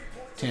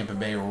 Tampa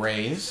Bay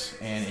Rays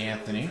and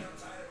Anthony.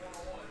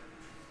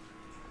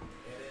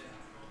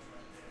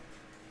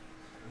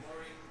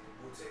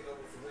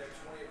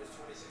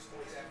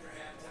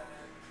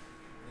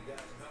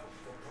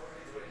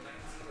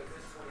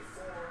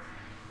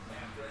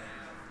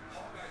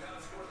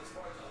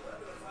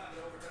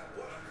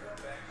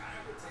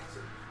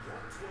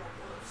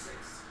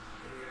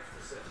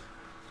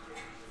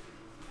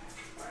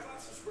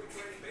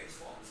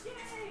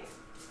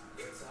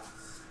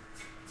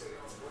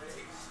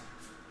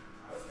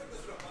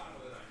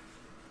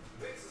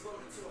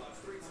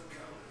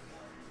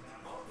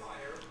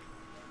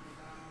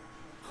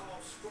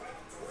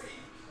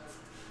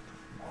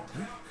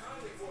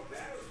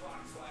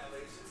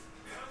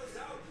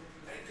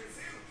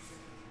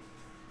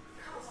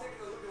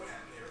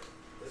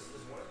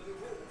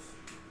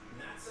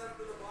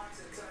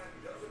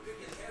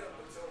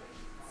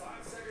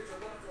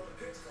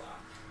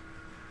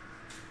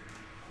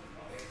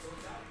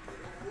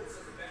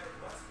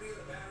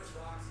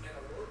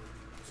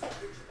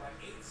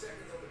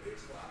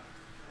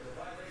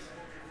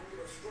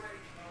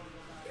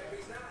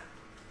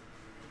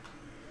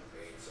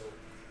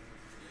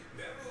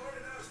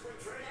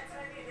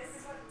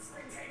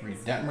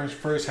 Detmers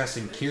first,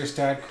 Heston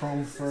Kierstad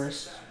Chrome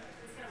first.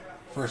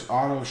 First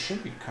auto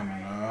should be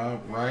coming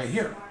up right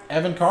here.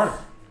 Evan Carter.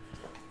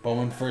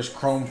 Bowman first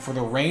Chrome for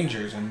the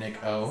Rangers and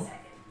Nick O.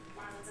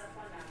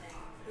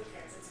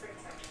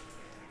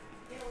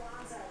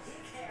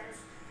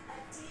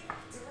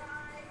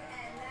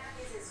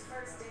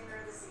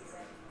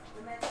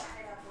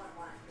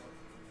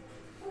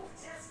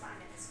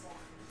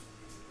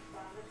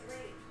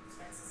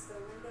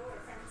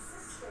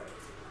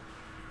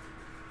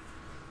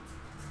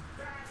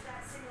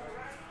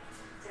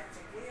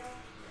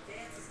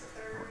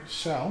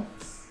 So,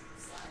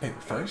 pick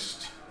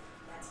first.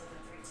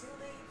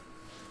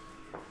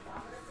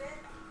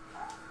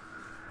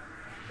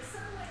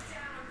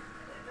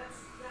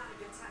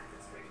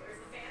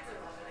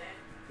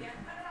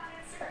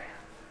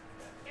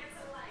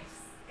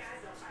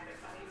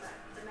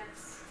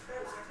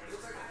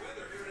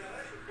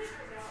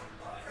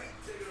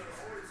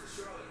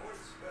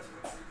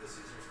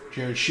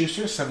 Jared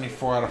Schuster,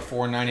 74 out of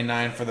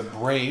 499 for the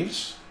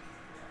Braves.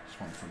 This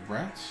one for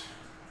Brett.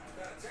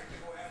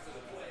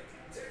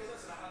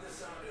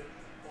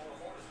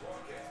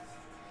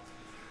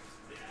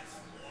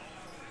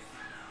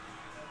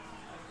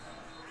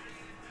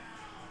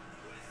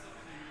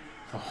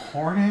 The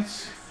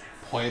Hornets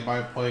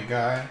play-by-play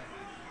guy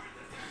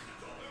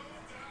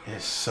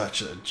is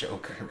such a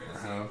joker,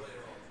 bro.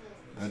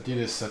 That dude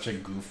is such a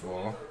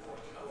goofball.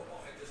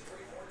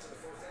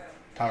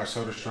 Tyler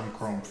Soderstrom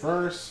Chrome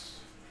first.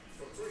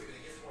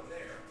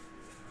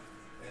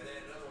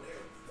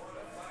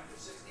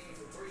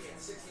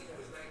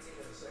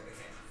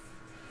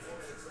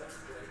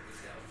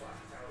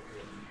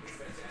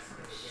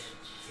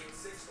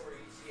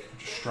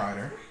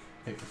 Strider,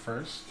 paper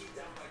first.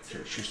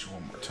 Jared Schuster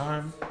one more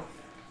time.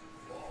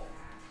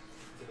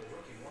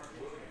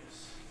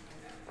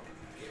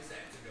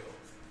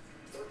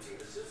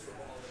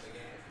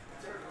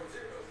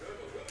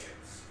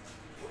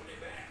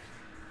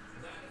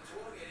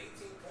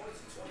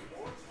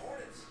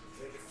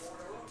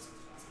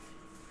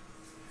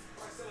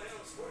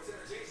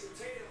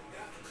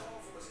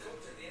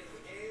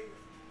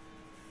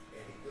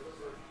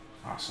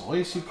 So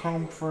Lacey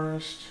Chrome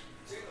first.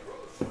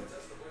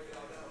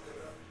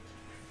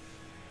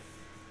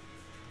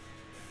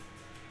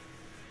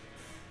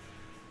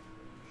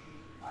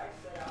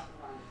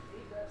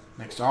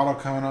 Next auto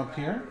coming up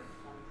here.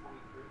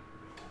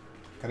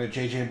 Got a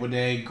J.J.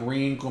 Boudet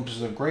green,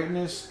 Glimpses of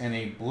Greatness, and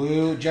a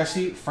blue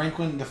Jesse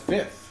Franklin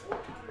V.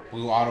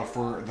 Blue auto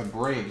for the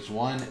Braves,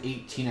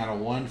 118 out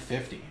of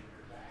 150.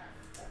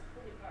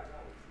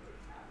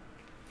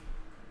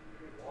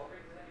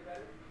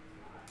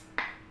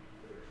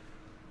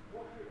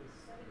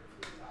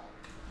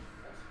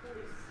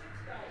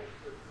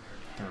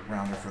 Third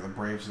rounder for the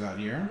Braves that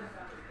year.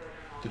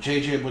 The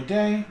J.J.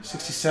 Boudet,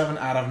 67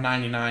 out of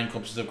 99,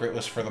 Glimpses of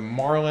Greatness for the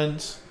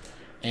Marlins,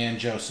 and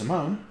Joe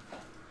Simone.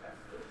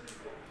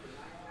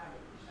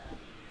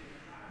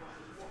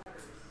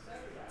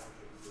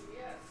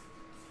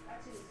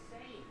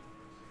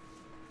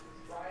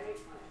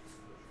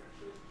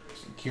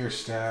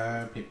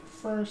 Kierstad, paper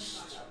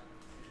first.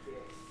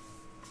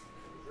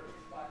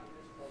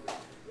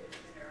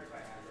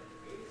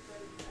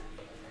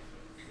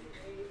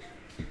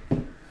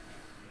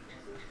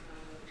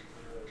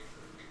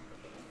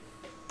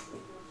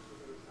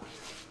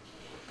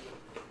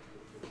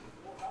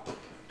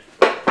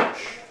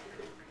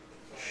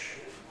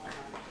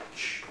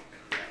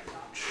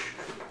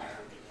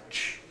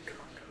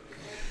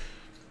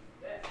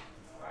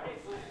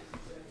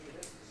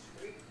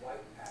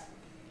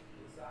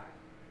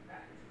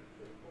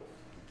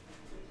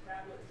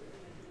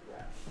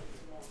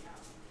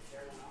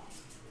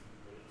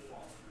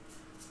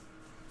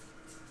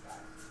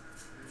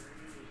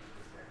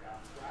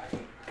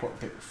 Port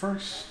paper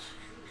first.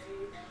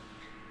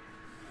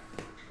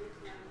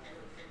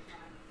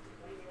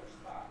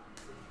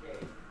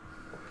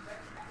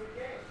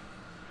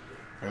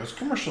 Bro, this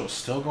commercial is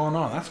still going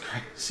on. That's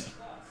crazy.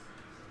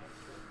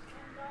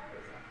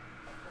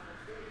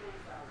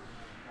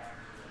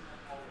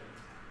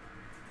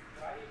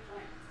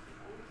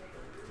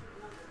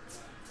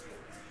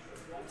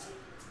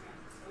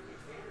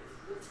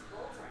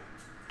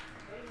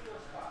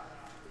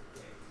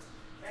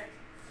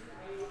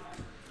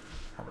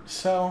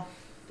 So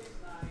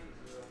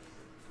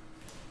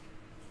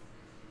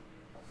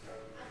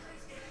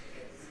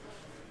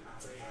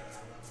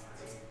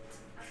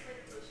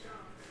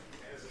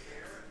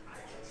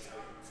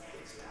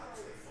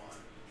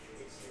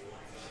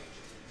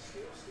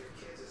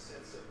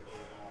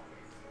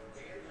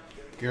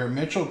Garrett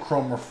Mitchell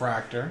chrome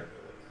refractor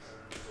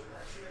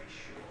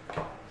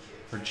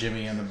for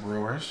Jimmy and the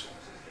Brewers.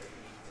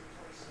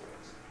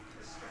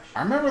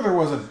 I remember there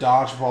was a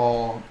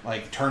dodgeball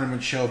like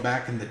tournament show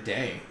back in the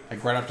day,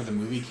 like right after the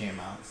movie came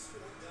out.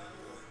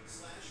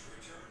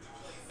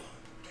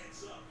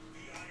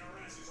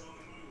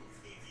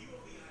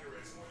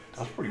 That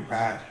was pretty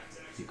rad.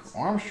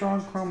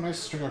 Armstrong chrome, nice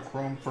string of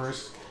chrome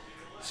first.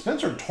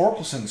 Spencer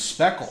Torkelson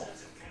speckle,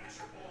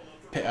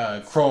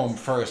 chrome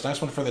first.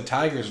 Nice one for the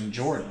Tigers and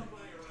Jordan.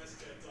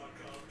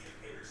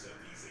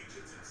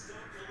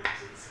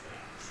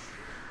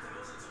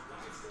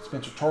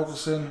 Spencer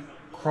Torkelson,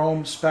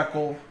 chrome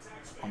speckle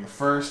on the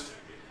first,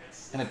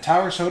 and a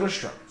Tyler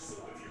Soderstrom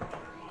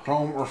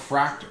chrome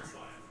refractor,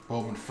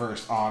 Bowman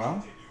first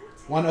auto,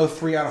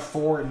 103 out of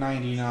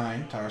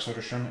 499, Tyler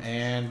Soderstrom,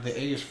 and the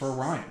A's for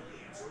Ryan.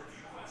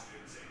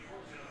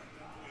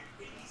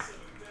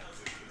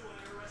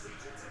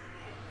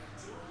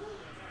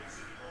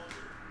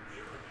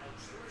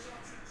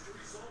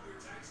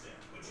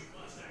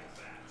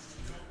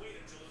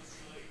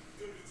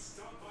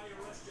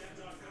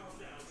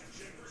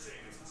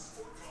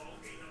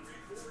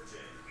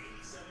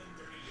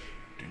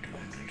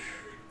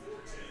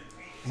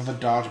 The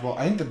dodgeball.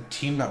 I think the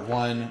team that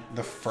won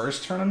the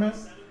first tournament,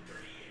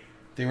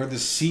 they were the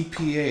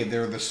CPA. They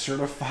were the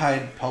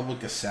Certified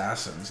Public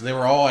Assassins. They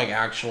were all like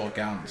actual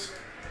accountants.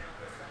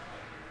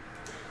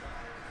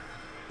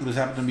 Who just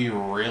happened to be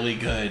really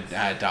good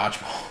at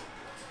dodgeball.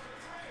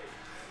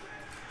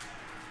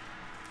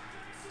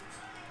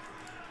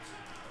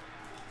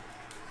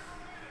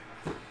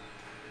 All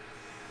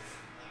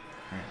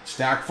right,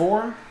 stack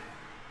 4.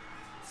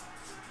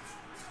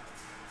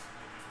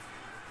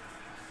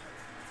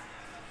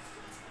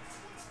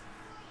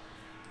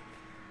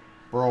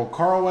 Burl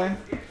Carlway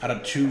out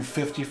of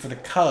 250 for the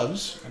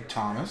Cubs and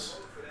Thomas.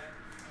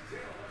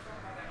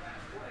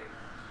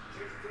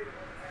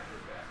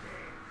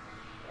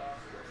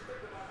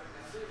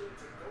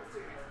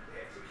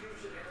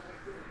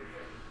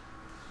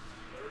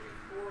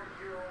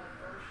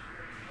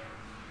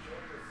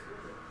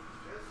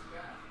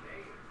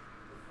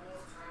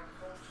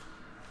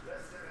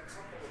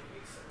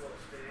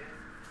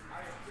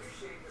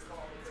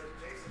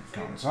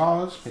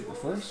 Gonzalez, paper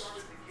first.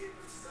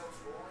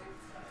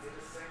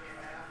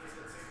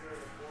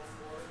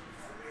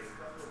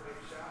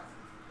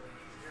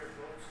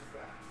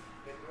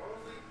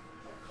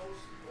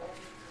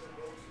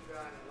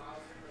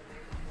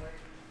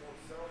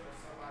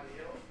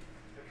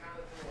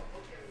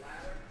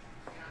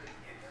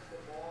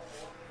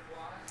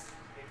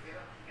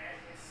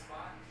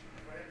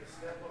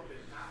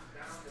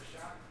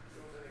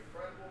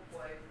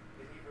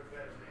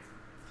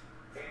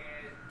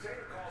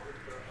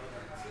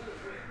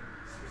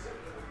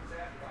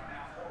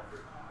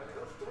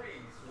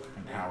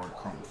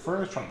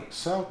 First, trying to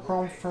sell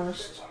chrome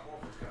first.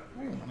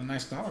 Ooh, what a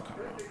nice dollar come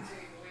out.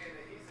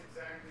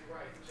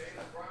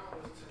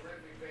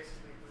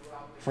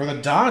 For the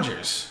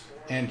Dodgers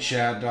and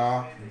Chad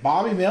Daw,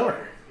 Bobby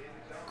Miller.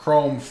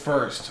 Chrome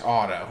first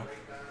auto.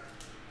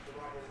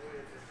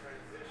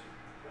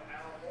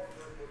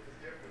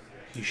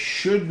 He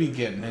should be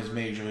getting his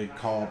major league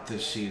call up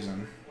this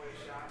season.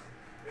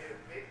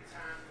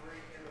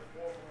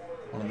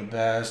 One of the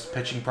best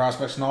pitching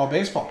prospects in all of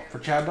baseball for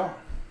Chad Daw.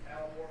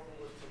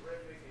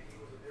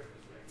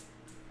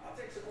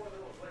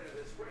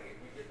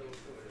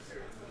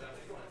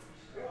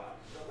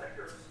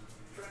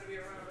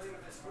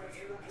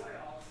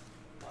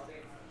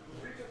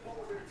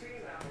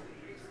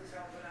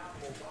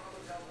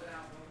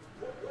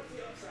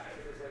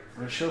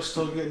 Rich Hill's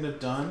still getting it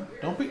done.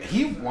 Don't be.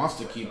 He wants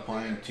to keep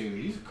playing too.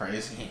 He's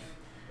crazy.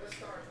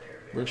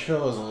 Rich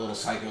Hill is a little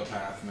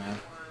psychopath, man.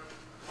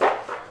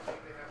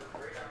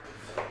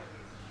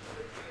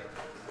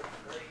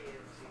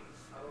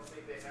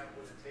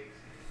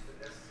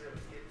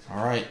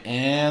 All right,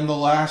 and the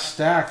last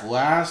stack,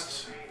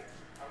 last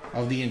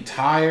of the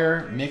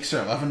entire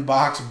mixer,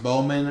 11-box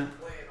Bowman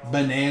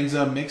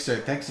Bonanza mixer.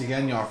 Thanks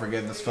again, y'all, for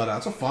getting this filled out.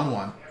 It's a fun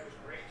one.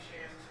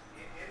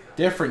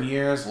 Different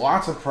years,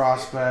 lots of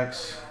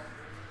prospects.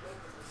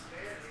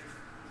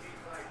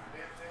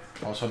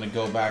 Also want to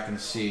go back and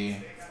see,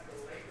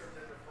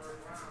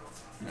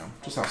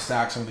 just how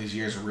stacked some of these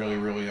years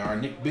really are.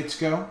 Nick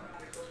Bitsko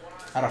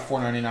out of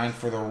 $4.99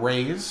 for the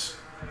Rays.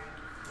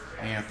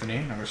 Anthony,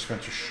 another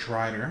Spencer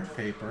Strider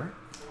paper.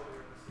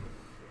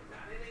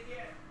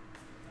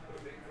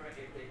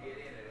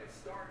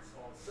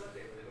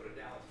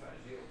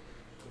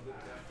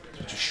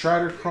 Spencer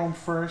Strider Chrome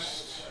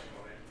first.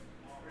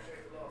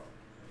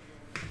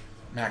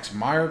 Max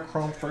Meyer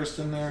Chrome first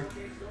in there.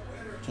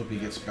 Hope he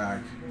gets back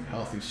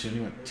healthy soon. He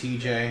went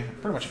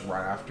TJ pretty much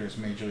right after his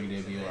major league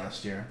debut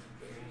last year.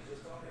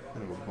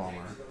 Bit of a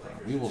bummer.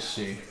 We will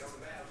see.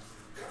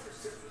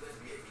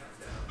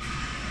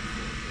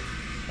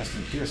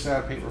 Justin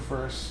Kierstad paper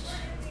first.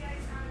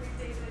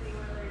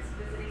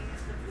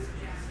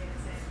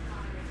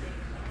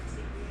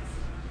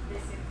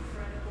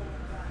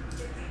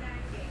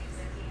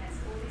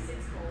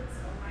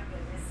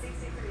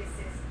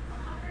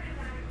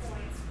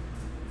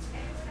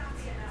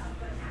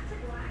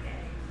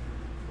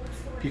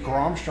 Pico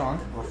Armstrong,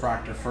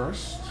 refractor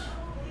first.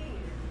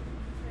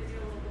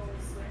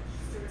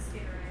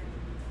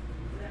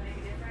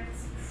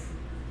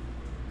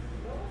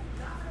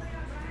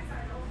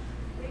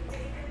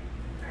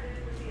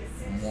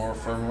 More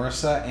for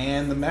Marissa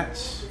and the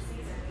Mets.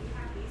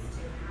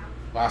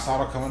 Last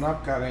auto coming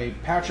up, got a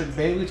Patrick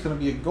Bailey. It's going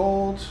to be a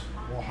gold.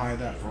 We'll hide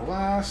that for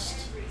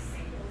last.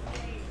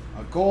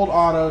 A gold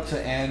auto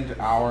to end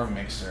our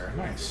mixer.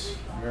 Nice.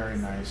 Very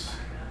nice.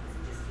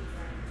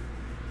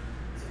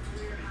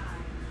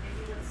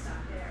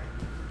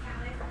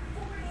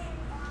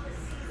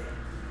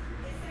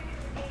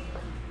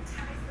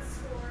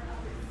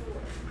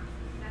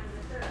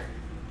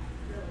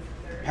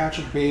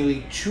 Patrick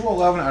Bailey,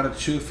 211 out of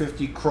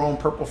 250, chrome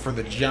purple for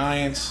the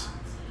Giants.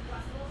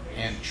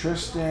 And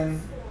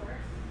Tristan,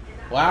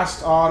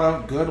 last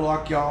auto, good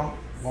luck, y'all.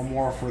 One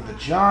more for the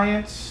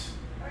Giants.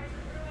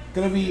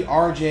 Gonna be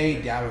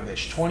RJ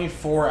Davovich,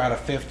 24 out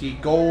of 50,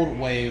 gold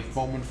wave,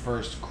 Bowman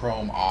first,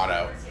 chrome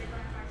auto.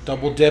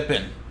 Double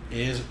dipping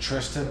is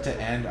Tristan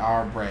to end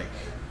our break.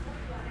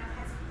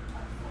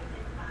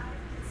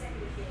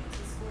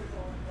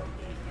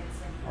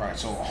 Alright,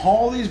 so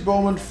all these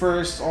Bowman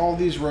first, all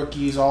these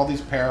rookies, all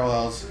these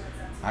parallels,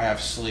 I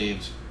have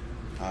sleeves.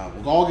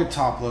 We'll all get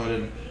top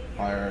loaded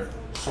by our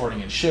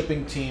sorting and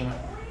shipping team.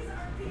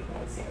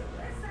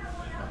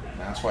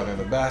 That's why they're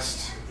the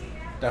best.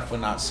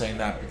 Definitely not saying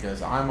that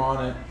because I'm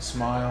on it.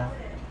 Smile.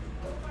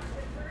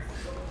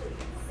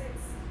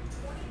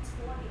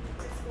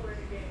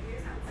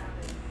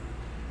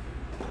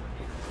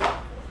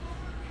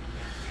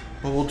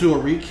 But we'll do a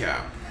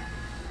recap.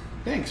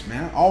 Thanks,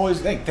 man. Always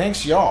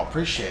thanks y'all.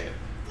 Appreciate it.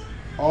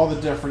 All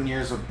the different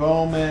years of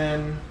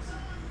Bowman,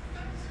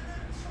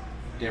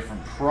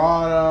 different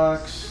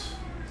products,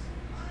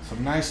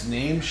 some nice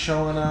names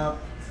showing up.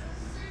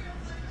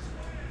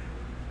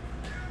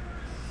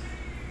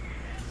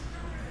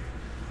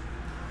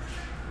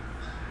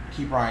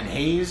 Keep Ryan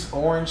Hayes,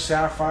 orange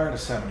sapphire to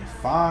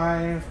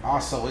 75.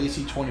 Asa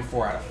Lacy,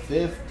 24 out of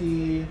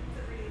 50.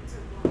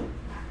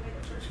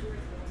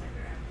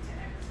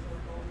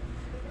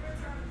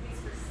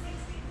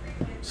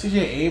 CJ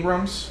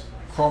Abrams,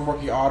 chrome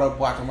rookie auto,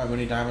 black and white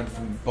mini diamond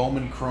from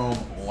Bowman Chrome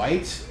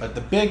White. But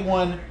the big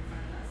one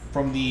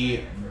from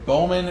the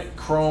Bowman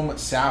Chrome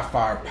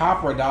Sapphire,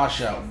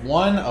 Paparadasha,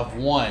 1 of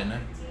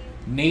 1.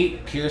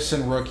 Nate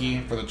Pearson rookie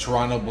for the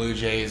Toronto Blue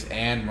Jays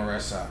and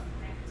Marissa.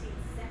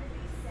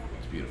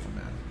 It's beautiful,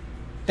 man.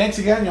 Thanks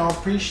again, y'all.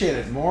 Appreciate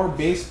it. More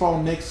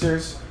baseball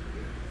mixers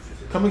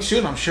coming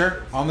soon, I'm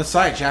sure, on the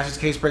site,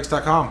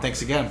 JaspysCaseBreaks.com.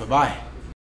 Thanks again. Bye-bye.